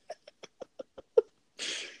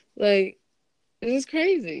 Like, it's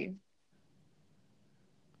crazy.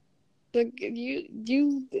 Like,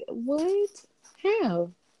 you, what?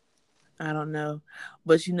 How? I don't know.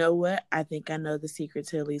 But you know what? I think I know the secret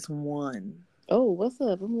to at least one. Oh, what's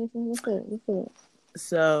up? I'm listening. What's up? What's up?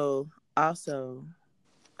 So, also,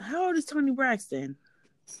 how old is Tony Braxton?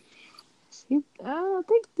 I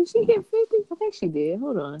think, did she hit 50? I think she did.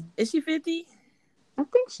 Hold on. Is she 50? I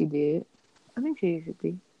think she did. I think she hit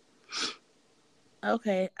 50.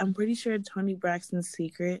 Okay, I'm pretty sure Tony Braxton's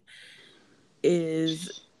secret is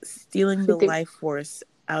stealing the 50. life force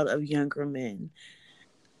out of younger men.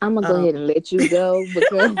 I'm gonna go Um, ahead and let you go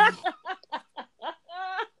because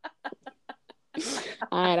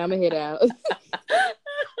all right, I'm gonna head out.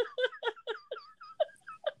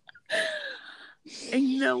 and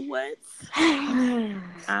you know what?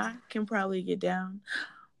 I can probably get down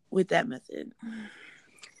with that method.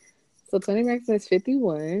 So Toni Braxton is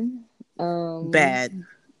 51. Bad.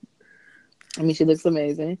 I mean, she looks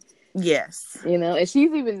amazing. Yes. You know, and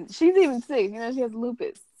she's even sick. You know, she has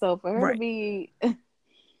lupus. So for her to Right. be,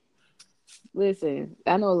 listen,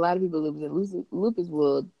 I know a lot of people with lupus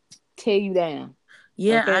will tear you down.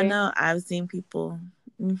 Yeah, I Okay, know. I've seen people.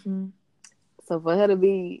 Mm-hmm. so for her to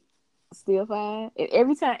be still fine, and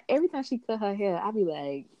every time she cut her hair, I be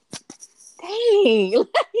like, dang,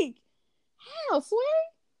 like how sway?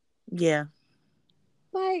 Yeah.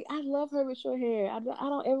 Like I love her with short hair. I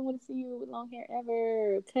don't ever want to see you with long hair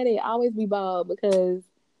ever. Cut it. Always be bald because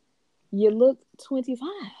you look 25.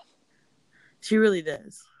 She really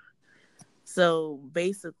does. So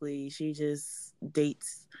basically, she just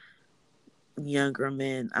dates younger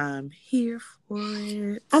men. I'm here for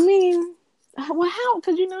it. I mean, well, how?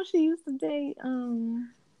 Because you know she used to date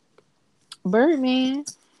Birdman.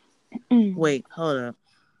 Wait, hold up.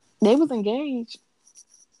 They was engaged.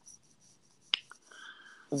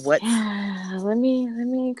 What? Let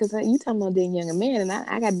me, because you talking about dating younger man, and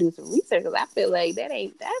I got to do some research because I feel like that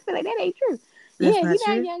ain't. I feel like that ain't true. That's Yeah, not he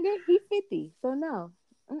not true. younger. He 50. So no.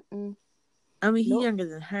 I mean, he Nope. younger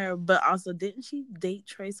than her, but also didn't she date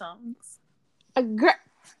Trey Songz? A girl.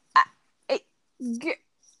 A girl.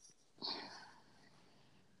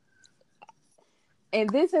 And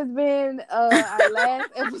this has been our last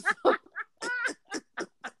episode.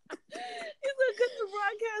 He's a good to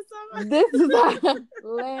broadcast This is our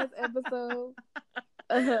last episode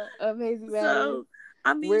of Hazy Valley. So,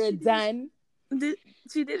 I mean, We're done.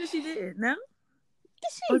 She did. She did. No,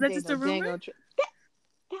 She was ain't that date just no a rumor? Django.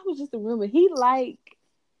 That was just a rumor. He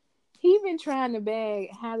been trying to bag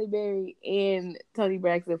Halle Berry and Toni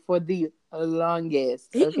Braxton for the longest.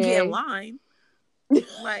 He can get in Okay. line.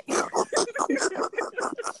 Like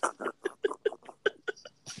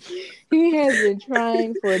He has been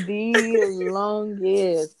trying for the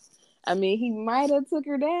longest. I mean, he might have took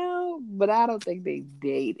her down, but I don't think they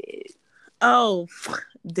dated. oh,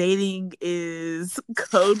 dating is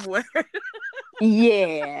code word.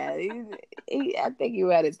 Yeah, I think he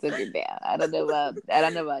might have took her down. I don't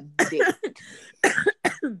know about date.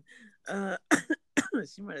 uh,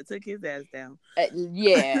 she might have took his ass down.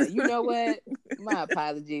 Yeah, you know what? My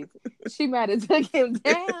apologies. She might have took him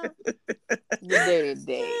down, but they didn't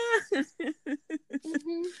date.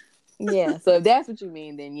 Mm-hmm. Yeah, so if that's what you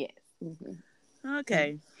mean, then yes. Mm-hmm.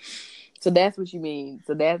 Okay. So that's what you mean.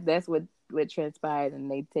 So that's what transpired, and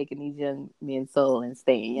they taking these young men's soul and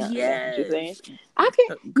staying young. That's what you're Yes. saying. I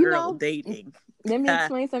can, Girl dating. Let me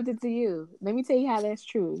explain something to you. Let me tell you how that's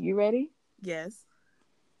true. You ready? Yes.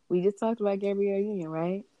 We just talked about Gabrielle Union,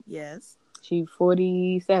 right? Yes. She's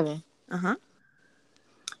 47. Uh-huh.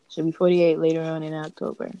 She'll be 48 later on in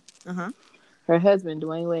October. Uh-huh. Her husband,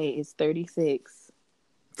 Dwayne Wade, is 36.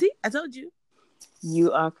 See, I told you.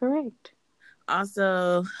 You are correct.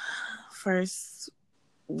 Also, first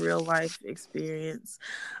real life experience.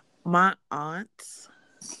 My aunt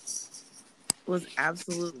was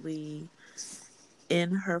absolutely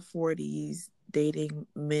in her 40s dating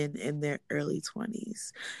men in their early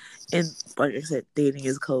 20s. And like I said, dating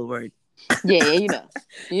is code word. Yeah,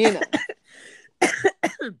 you know.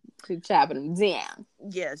 She's chopping them down.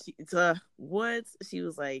 Yeah, what? She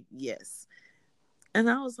was like, yes. And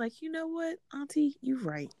I was like, you know what, Auntie, you're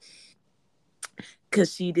right.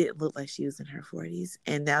 Because she didn't look like she was in her 40s.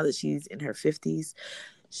 And now that she's in her 50s,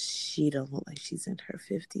 she don't look like she's in her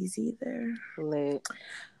 50s either. Lit.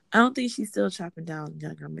 I don't think she's still chopping down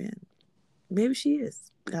younger men. Maybe she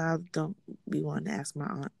is. I don't be wanting to ask my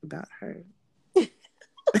aunt about her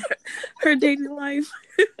her dating life.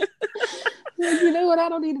 Like, you know what? I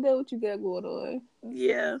don't need to know what you got going on.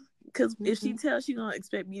 Yeah, because if she tells, she gonna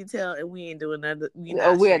expect me to tell, and we ain't doing that.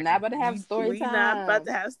 We're not about to have story we time. not about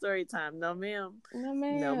to have story time. No, ma'am. No,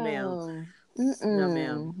 ma'am. No, ma'am. Mm-mm. No,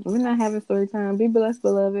 ma'am. We're not having story time. Be blessed,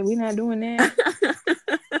 beloved. We're not doing that.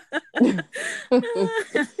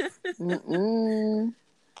 Mm-mm.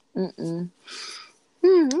 Mm-mm.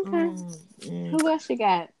 Okay. Who else you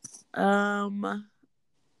got? Um,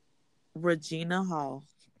 Regina Hall.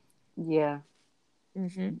 Yeah.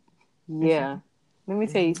 Mm-hmm. Yeah. Let me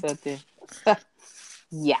tell you Mm-hmm. something.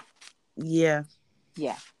 Yeah. Yeah,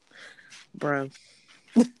 Yeah. bro.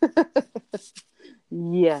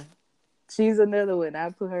 Yeah. She's another one. I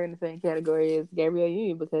put her in the same category as Gabrielle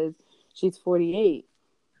Union because she's 48.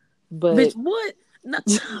 Bitch, But what? No.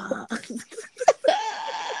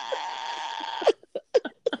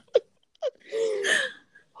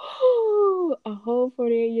 a whole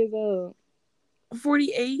 48 years old.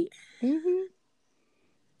 48. Mm-hmm.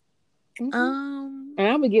 Mm-hmm. Um, And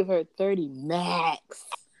I'm gonna give her 30 max.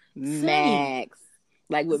 same. Max.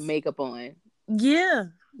 Like with makeup on. Yeah,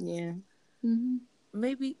 Yeah. Mm-hmm.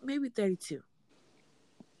 maybe 32.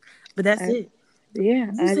 But that's I, it.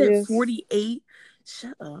 yeah, You I said just 48.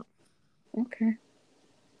 Shut up. okay.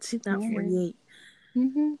 She's All not right. 48.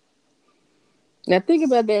 Mm-hmm. Now think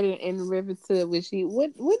about that in reference to when she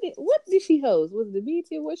what did she host? Was it the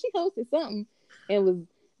BT Award? She hosted something and was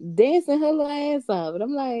dancing her little ass off. And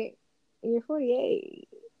I'm like, you're 48.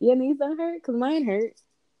 Your knees don't hurt because mine hurt,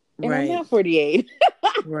 and I'm Right, not 48.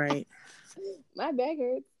 right. My back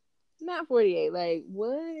hurts. Not 48. Like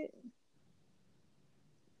what?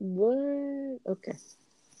 What? Okay.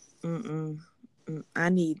 Mm-mm. I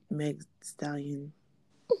need Meg Stallion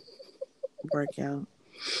workout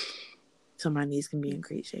so my knees can be in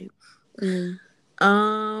great shape. Mm.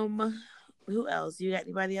 Um, who else? You got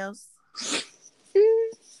anybody else? Mm,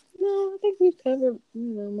 no, I think we've covered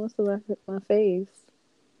most of my faves.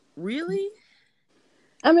 Really?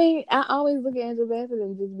 I mean, I always look at Angela Bassett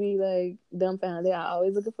and just be like dumbfounded. I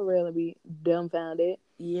always look at Pharrell and be dumbfounded.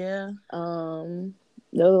 Yeah. Um,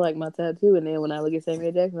 those are like my top two. And then when I look at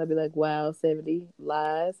Samuel Jackson, I'd be like, wow, 70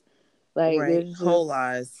 lies. Like Right. there's Whole just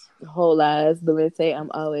lies. whole lies. The say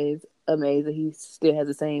I'm always amazed that he still has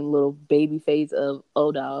the same little baby face of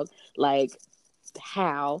old dog. Like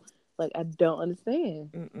how? Like I don't understand.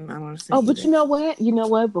 I don't Oh, understand but either. you know what? You know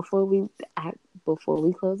what? Before we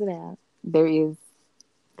close it out, there is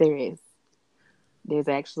there's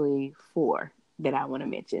actually four that I want to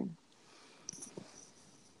mention.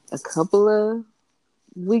 A couple of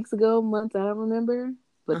weeks ago, months, I don't remember,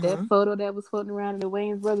 but that Uh-huh. photo that was floating around of the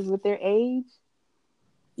Wayans brothers with their age.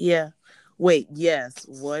 Yeah. Wait, yes.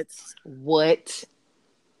 What? What?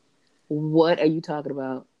 What are you talking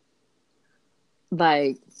about?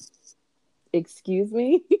 Like, excuse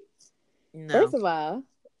me? No. First of all,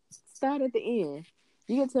 start at the end.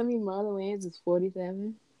 You gonna tell me Marlon Wayans is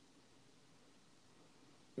 47?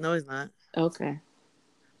 No, he's not. Okay.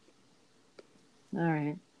 All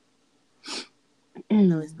right.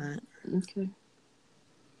 No, he's not. Okay.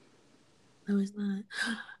 No, he's not.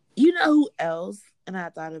 You know who else? And I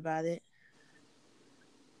thought about it.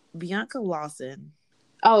 Bianca Lawson.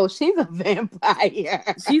 Oh, she's a vampire.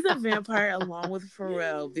 She's a vampire along with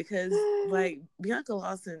Pharrell because, like, Bianca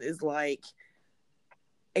Lawson is like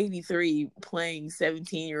 83 playing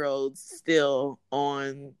 17-year-olds still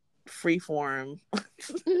on Freeform.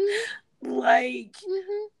 Like,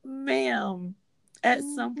 Mhm. ma'am, at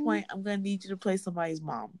some Mhm. point, I'm going to need you to play somebody's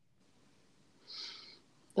mom.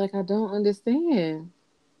 Like I don't understand.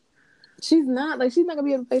 She's not gonna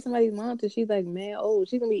be able to play somebody's mom till she's like man old.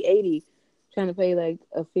 She's gonna be 80 trying to play like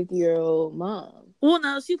a 50-year-old mom.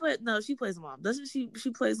 Well, she plays mom. Doesn't she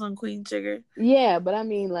plays on Queen Sugar? Yeah, but I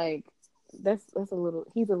mean like that's a little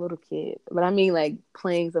he's a little kid. But I mean like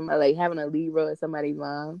playing somebody like having a lead role as somebody's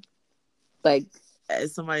mom. Like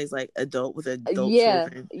As somebody's like adult with adult yeah,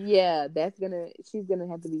 children. yeah, she's gonna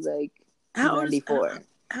have to be like How old is 94.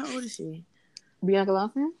 how old is she? Bianca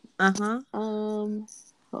Lawson? Uh-huh. Hold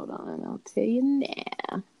on, I'll tell you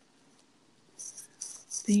now.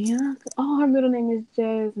 Bianca. Oh, her middle name is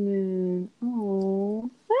Jasmine. Oh,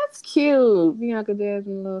 that's cute. Bianca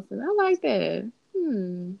Jasmine Lawson. I like that.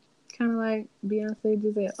 Kind of like Beyonce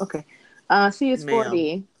Giselle. Okay. She is Ma'am.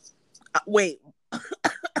 40. Wait.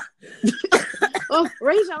 Oh,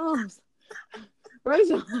 raise your arms. Raise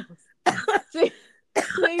your arms.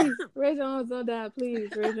 Please, raise your arms. Don't die. Please,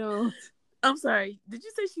 raise your arms. I'm sorry. Did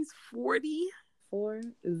you say she's 40? 40.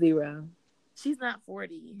 She's not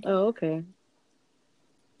 40. Oh, okay.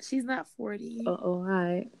 She's not 40. All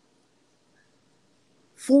right.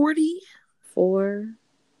 40? 40.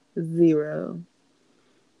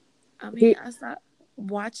 I mean, Here. I stopped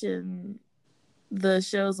watching the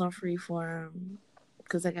shows on Freeform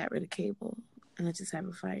because I got rid of cable and I just have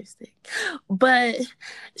a Fire Stick. But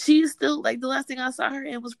she's still like the last thing I saw her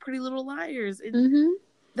in was Pretty Little Liars, and Mm-hmm.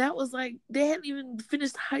 that was like they hadn't even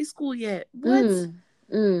finished high school yet. What?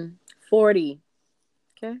 Mm. 40.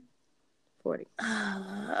 Okay. 40.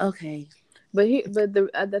 Okay.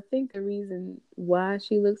 I think the reason why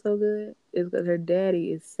she looks so good is because her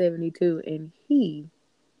daddy is 72 and he,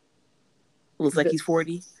 Looks like he's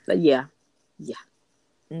 40. yeah, yeah,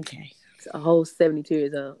 Okay. it's a whole 72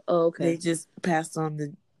 years old. Oh, They okay. just passed on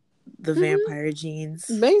the Hmm. vampire genes.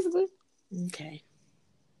 Basically. Okay.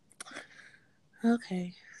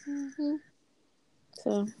 Okay. Hmm.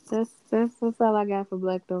 So that's all I got for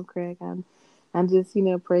Black Don't Crack. I'm just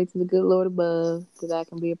pray to the good Lord above that I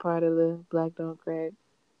can be a part of the Black Don't Crack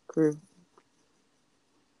crew.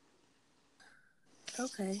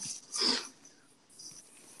 Okay.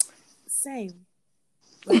 Same.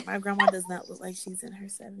 Like my grandma does not look like she's in her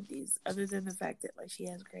 70s, other than the fact that like she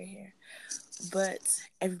has gray hair. But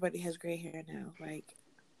everybody has gray hair now. Like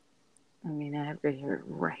I mean, I have gray hair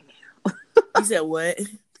right now. you said what?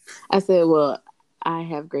 I said, well, I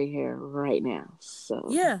have gray hair right now, so.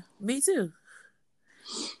 Yeah, me too.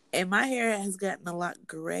 And my hair has gotten a lot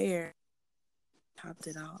grayer. Topped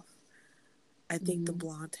it off. I think the Mm.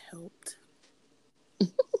 blonde helped.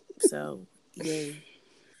 So yay.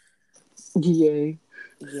 Yay.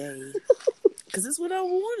 Yay. Because it's what I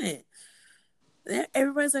wanted.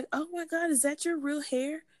 Everybody's like, oh my God, is that your real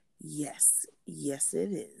hair? Yes. Yes,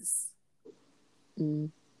 it is.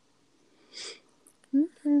 Mm.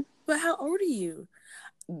 Okay. But how old are you?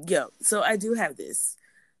 Yo, so I do have this.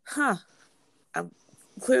 Huh. I'm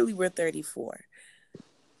clearly we're 34.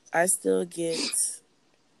 I still get,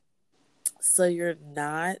 so you're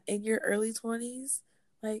not in your early 20s?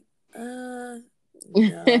 Like, no.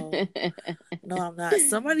 No, I'm not.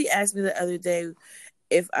 Somebody asked me the other day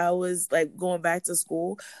if I was like going back to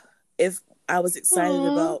school, if I was excited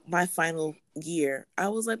Aw. about my final year. I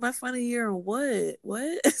was like, my final year on what?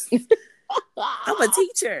 What? I'm a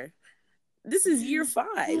teacher. This is year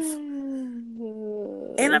 5.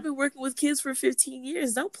 And I've been working with kids for 15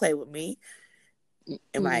 years. Don't play with me.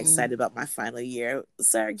 Am I Mm. excited about my final year?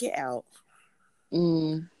 Sir, get out.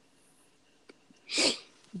 Mm.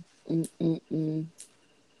 Mm. Mm. Mm.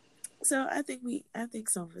 So I think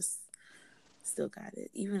some of us still got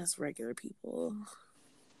it, even as regular people.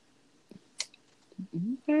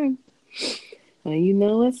 Okay. Well, you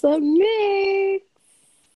know what's up next.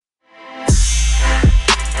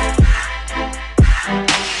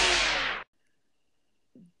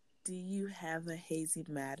 Do you have a hazy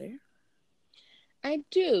matter? I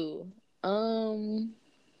do. Um,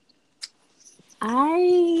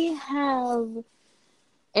 I have,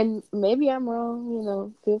 and maybe I'm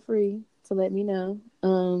wrong. Feel free to let me know.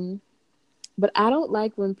 But I don't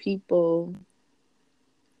like when people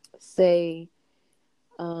say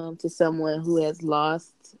to someone who has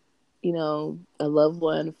lost, a loved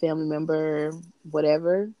one, a family member,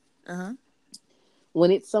 whatever, Uh huh.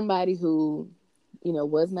 when it's somebody who,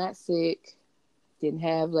 was not sick, didn't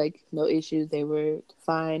have like no issues, they were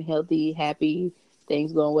fine, healthy, happy,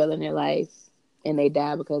 things going well in their life, and they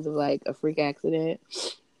die because of like a freak accident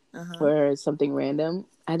Uh huh. or something random.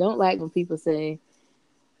 I don't like when people say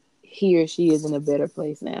he or she is in a better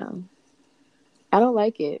place now. I don't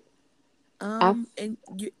like it. I And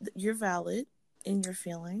you're valid in your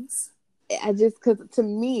feelings. I just because to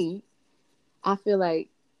me, I feel like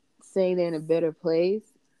saying they're in a better place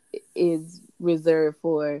is reserved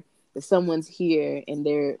for if someone's here and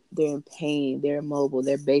they're in pain, they're immobile,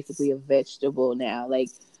 they're basically a vegetable now. Like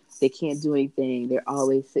they can't do anything. They're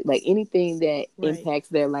always sick. Like anything that Right. impacts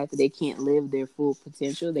their life that they can't live their full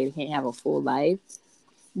potential, they can't have a full life.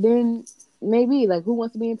 Then maybe like who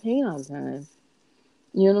wants to be in pain all the time?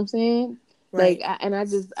 You know what I'm saying? Like, Right.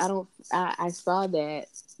 I saw that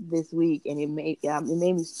this week, and it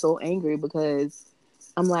made me so angry because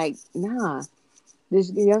I'm like, nah,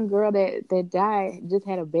 this young girl that died just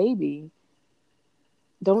had a baby.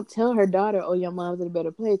 Don't tell her daughter, oh, your mom's in a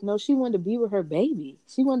better place. No, she wanted to be with her baby.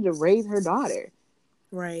 She wanted to raise her daughter.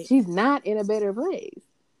 Right. She's not in a better place.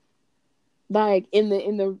 Like in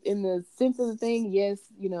the sense of the thing, yes,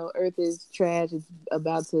 Earth is trash. It's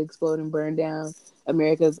about to explode and burn down.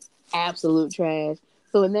 America's absolute trash.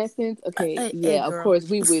 So in that sense, okay, Hey, yeah, of girl. course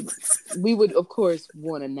we would of course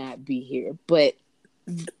want to not be here, but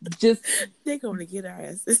just They're going to get our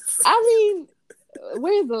asses. I mean,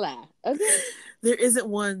 where's the lie? Okay. There isn't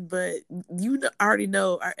one, but already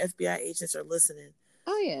know our FBI agents are listening.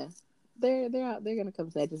 Oh yeah, they're out. They're gonna come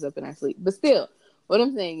snatch us up in our sleep. But still, what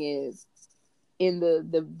I'm saying is, in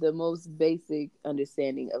the most basic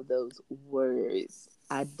understanding of those words,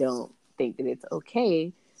 I don't think that it's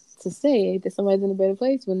okay to say that somebody's in a better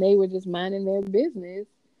place when they were just minding their business,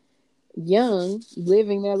 young,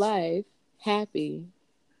 living their life, happy,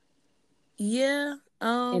 Yeah.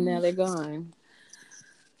 and now they're gone.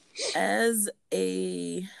 As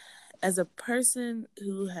a as a person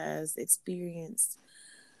who has experienced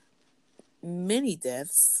many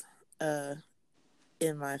deaths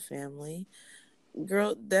in my family,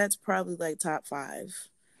 girl, that's probably like top 5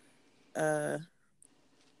 uh,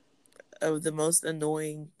 of the most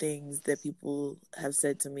annoying things that people have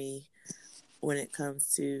said to me when it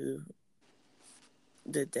comes to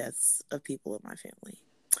the deaths of people in my family.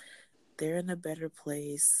 They're in a better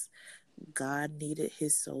place. God needed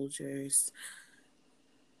his soldiers.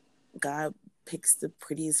 God picks the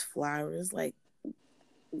prettiest flowers. Like,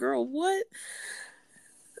 girl, what?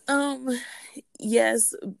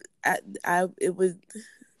 Yes, it was.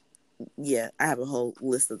 Yeah, I have a whole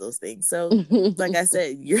list of those things. So, like I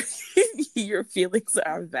said, your feelings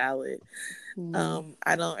are valid.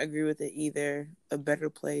 I don't agree with it either. A better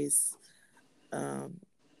place.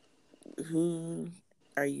 Who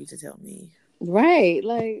are you to tell me? Right.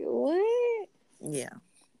 Like, what? Yeah.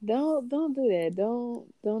 Don't do that.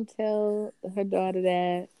 Don't tell her daughter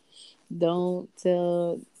that. Don't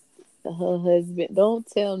tell her husband. Don't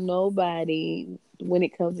tell nobody when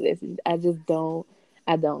it comes to this. I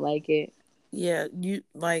don't like it. Yeah, you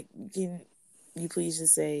like can you please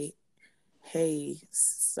just say, "Hey,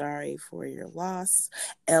 sorry for your loss."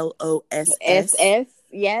 LOSS. SS,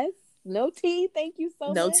 yes. No T. Thank you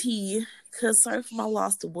so No much. T. Cause sorry for my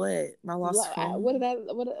loss to what? My lost What did phone?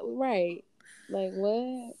 I? What? Right. Like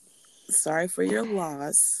what? Sorry for your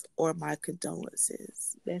loss or my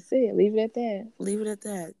condolences. That's it. Leave it at that. Leave it at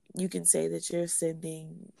that. You can say that you're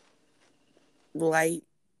sending light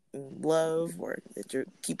and love, or that you're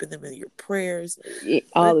keeping them in your prayers.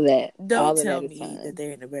 All But of that. don't All of tell that is me that fine.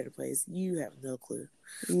 they're in a better place. You have no clue.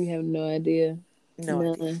 You have no idea. No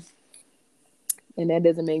idea. None. And that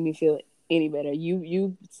doesn't make me feel any better.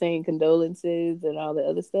 You saying condolences and all the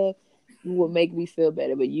other stuff will make me feel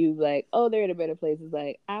better. But you like, oh, they're in a better place. It's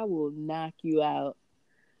like, I will knock you out.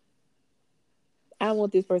 I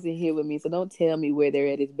want this person here with me, so don't tell me where they're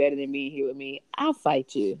at is better than me here with me. I'll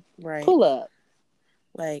fight you. Right. Pull up.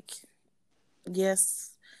 Like,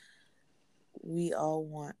 yes, we all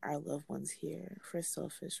want our loved ones here for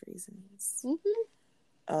selfish reasons.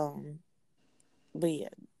 Mm-hmm. But yeah,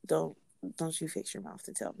 don't you fix your mouth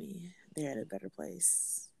to tell me they're at a better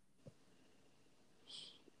place.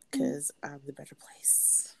 Because I'm the better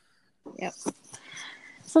place. Yep.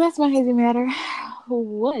 So that's my hazy matter.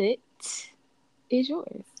 What is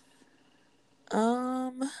yours?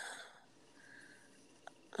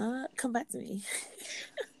 Come back to me.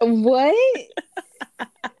 What?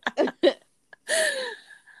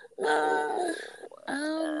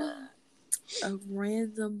 A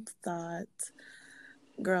random thought,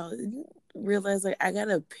 girl. You realize like I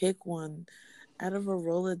gotta pick one out of a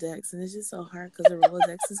Rolodex, and it's just so hard because the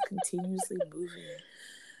Rolodex is continuously moving.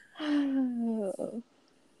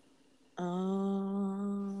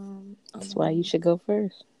 That's why you should go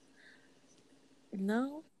first.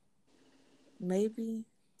 No, maybe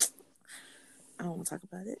I don't want to talk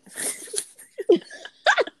about it.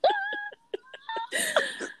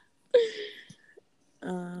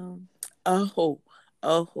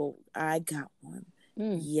 I got one.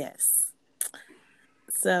 Yes.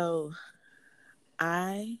 So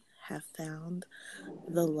I have found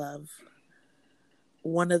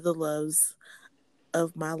one of the loves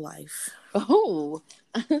of my life. Oh,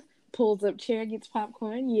 pulls up chair, gets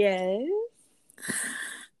popcorn. Yes.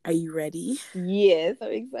 Are you ready? Yes,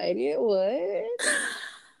 I'm excited. What?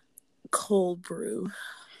 Cold brew.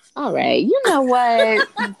 All right. You know what?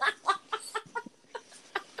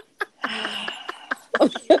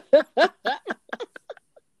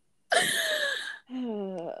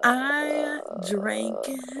 I drank,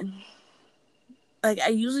 like I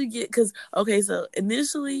usually get, because okay, so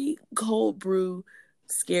initially cold brew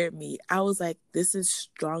scared me. I was like, this is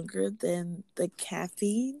stronger than the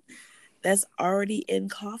caffeine that's already in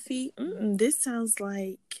coffee. This sounds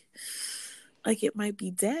like it might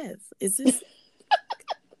be death. Is this?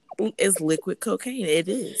 It's liquid cocaine. It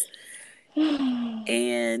is.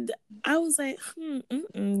 And I was like,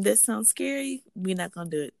 this sounds scary. We're not gonna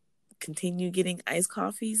do it. Continue getting iced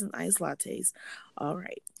coffees and iced lattes. All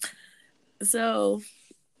right. So,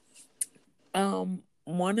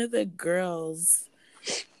 one of the girls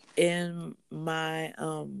in my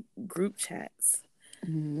group chats,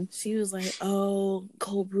 she was like, "Oh,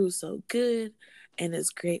 cold brew is so good, and it's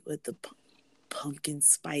great with the pumpkin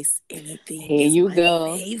spice anything. Here It's you my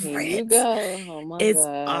go. favorite. Here you go. Oh my it's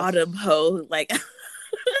gosh. autumn ho." Like,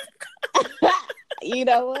 you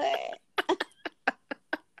know what?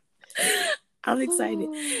 I'm excited.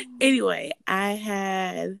 Anyway, I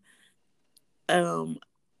had a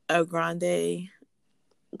grande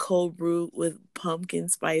cold brew with pumpkin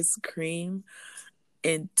spice cream.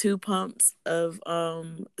 and 2 pumps of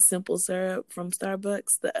simple syrup from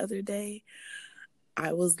Starbucks the other day,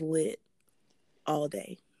 I was lit all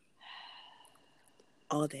day.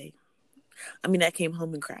 All day. I mean, I came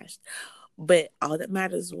home and crashed. But all that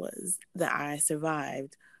matters was that I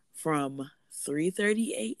survived from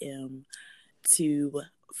 3:30 a.m. to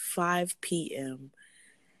 5 p.m.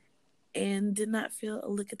 and did not feel a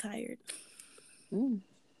lick of tired.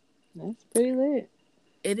 That's pretty lit.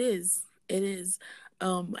 It is. It is.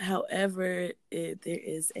 However, there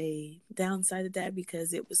is a downside to that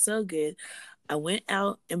because it was so good. I went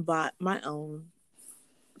out and bought my own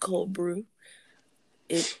cold brew.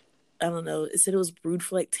 I don't know. It said it was brewed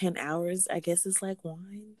for like 10 hours. I guess it's like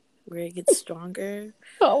wine where it gets stronger.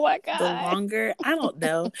 Oh my God. The longer. I don't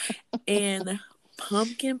know. And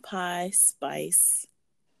pumpkin pie spice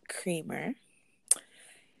creamer.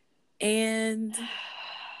 And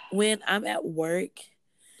when I'm at work,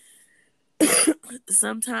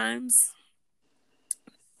 sometimes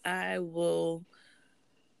I will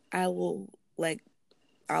like,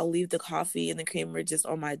 I'll leave the coffee and the creamer just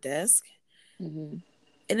on my desk. Mm-hmm.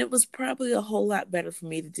 And it was probably a whole lot better for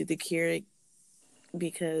me to do the Keurig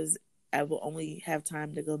because I will only have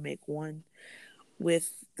time to go make one.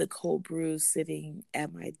 With the cold brew sitting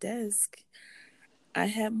at my desk, I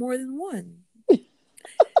had more than one.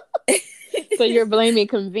 So you're blaming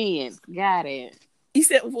convenience. Got it. You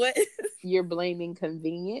said what? You're blaming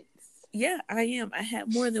convenience? Yeah, I am. I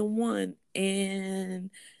had more than one.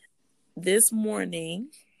 And this morning,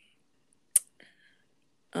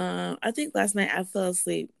 I think last night I fell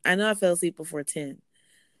asleep. I know I fell asleep before 10.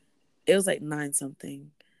 It was like 9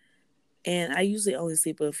 something. And I usually only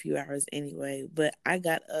sleep a few hours anyway. But I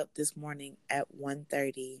got up this morning at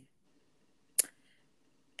 1:30.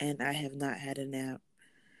 And I have not had a nap.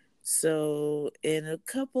 So in a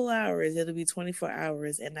couple hours, it'll be 24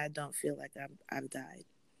 hours, and I don't feel like I've died.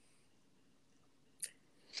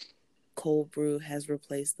 Cold brew has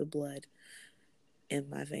replaced the blood in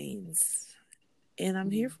my veins, and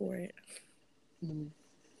I'm here for it.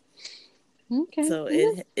 Okay. So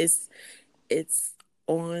it's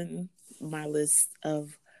on my list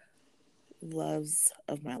of loves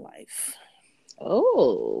of my life.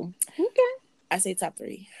 Oh, okay. I say top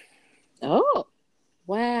 3. Oh,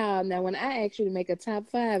 wow. Now, when I asked you to make a top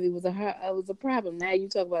 5, it was a problem. Now you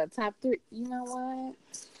talk about a top 3. You know what?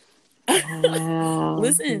 Wow.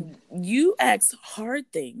 Listen, you asked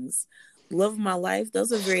hard things. Love of my life,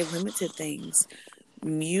 those are very limited things.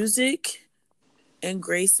 Music and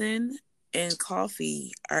Grayson and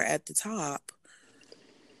coffee are at the top.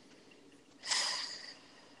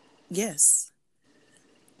 Yes.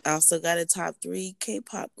 I also got a top 3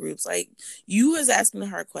 K-pop groups. Like, you was asking the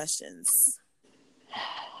hard questions.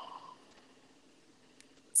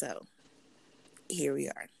 So, here we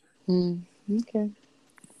are. Okay.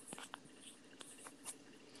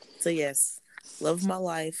 So, yes. Love my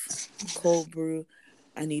life. Cold brew.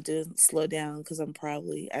 I need to slow down because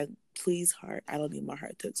please heart. I don't need my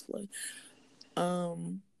heart to explode.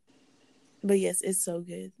 But yes, it's so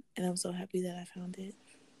good. And I'm so happy that I found it.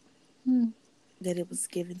 That it was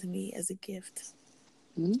given to me as a gift.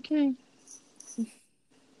 Okay.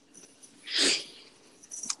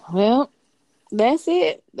 Well, that's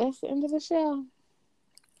it. That's the end of the show.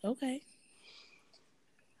 Okay.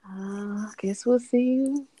 Guess we'll see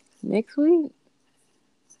you next week.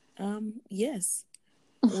 Yes.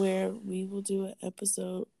 Where we will do an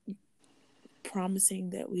episode promising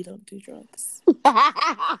that we don't do drugs.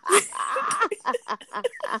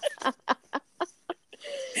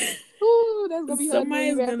 Ooh, that's gonna be hard to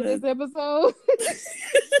believe after this episode.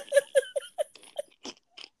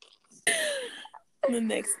 The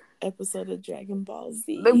next episode of Dragon Ball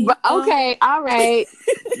Z. Okay, all right.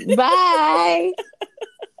 Bye.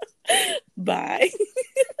 Bye.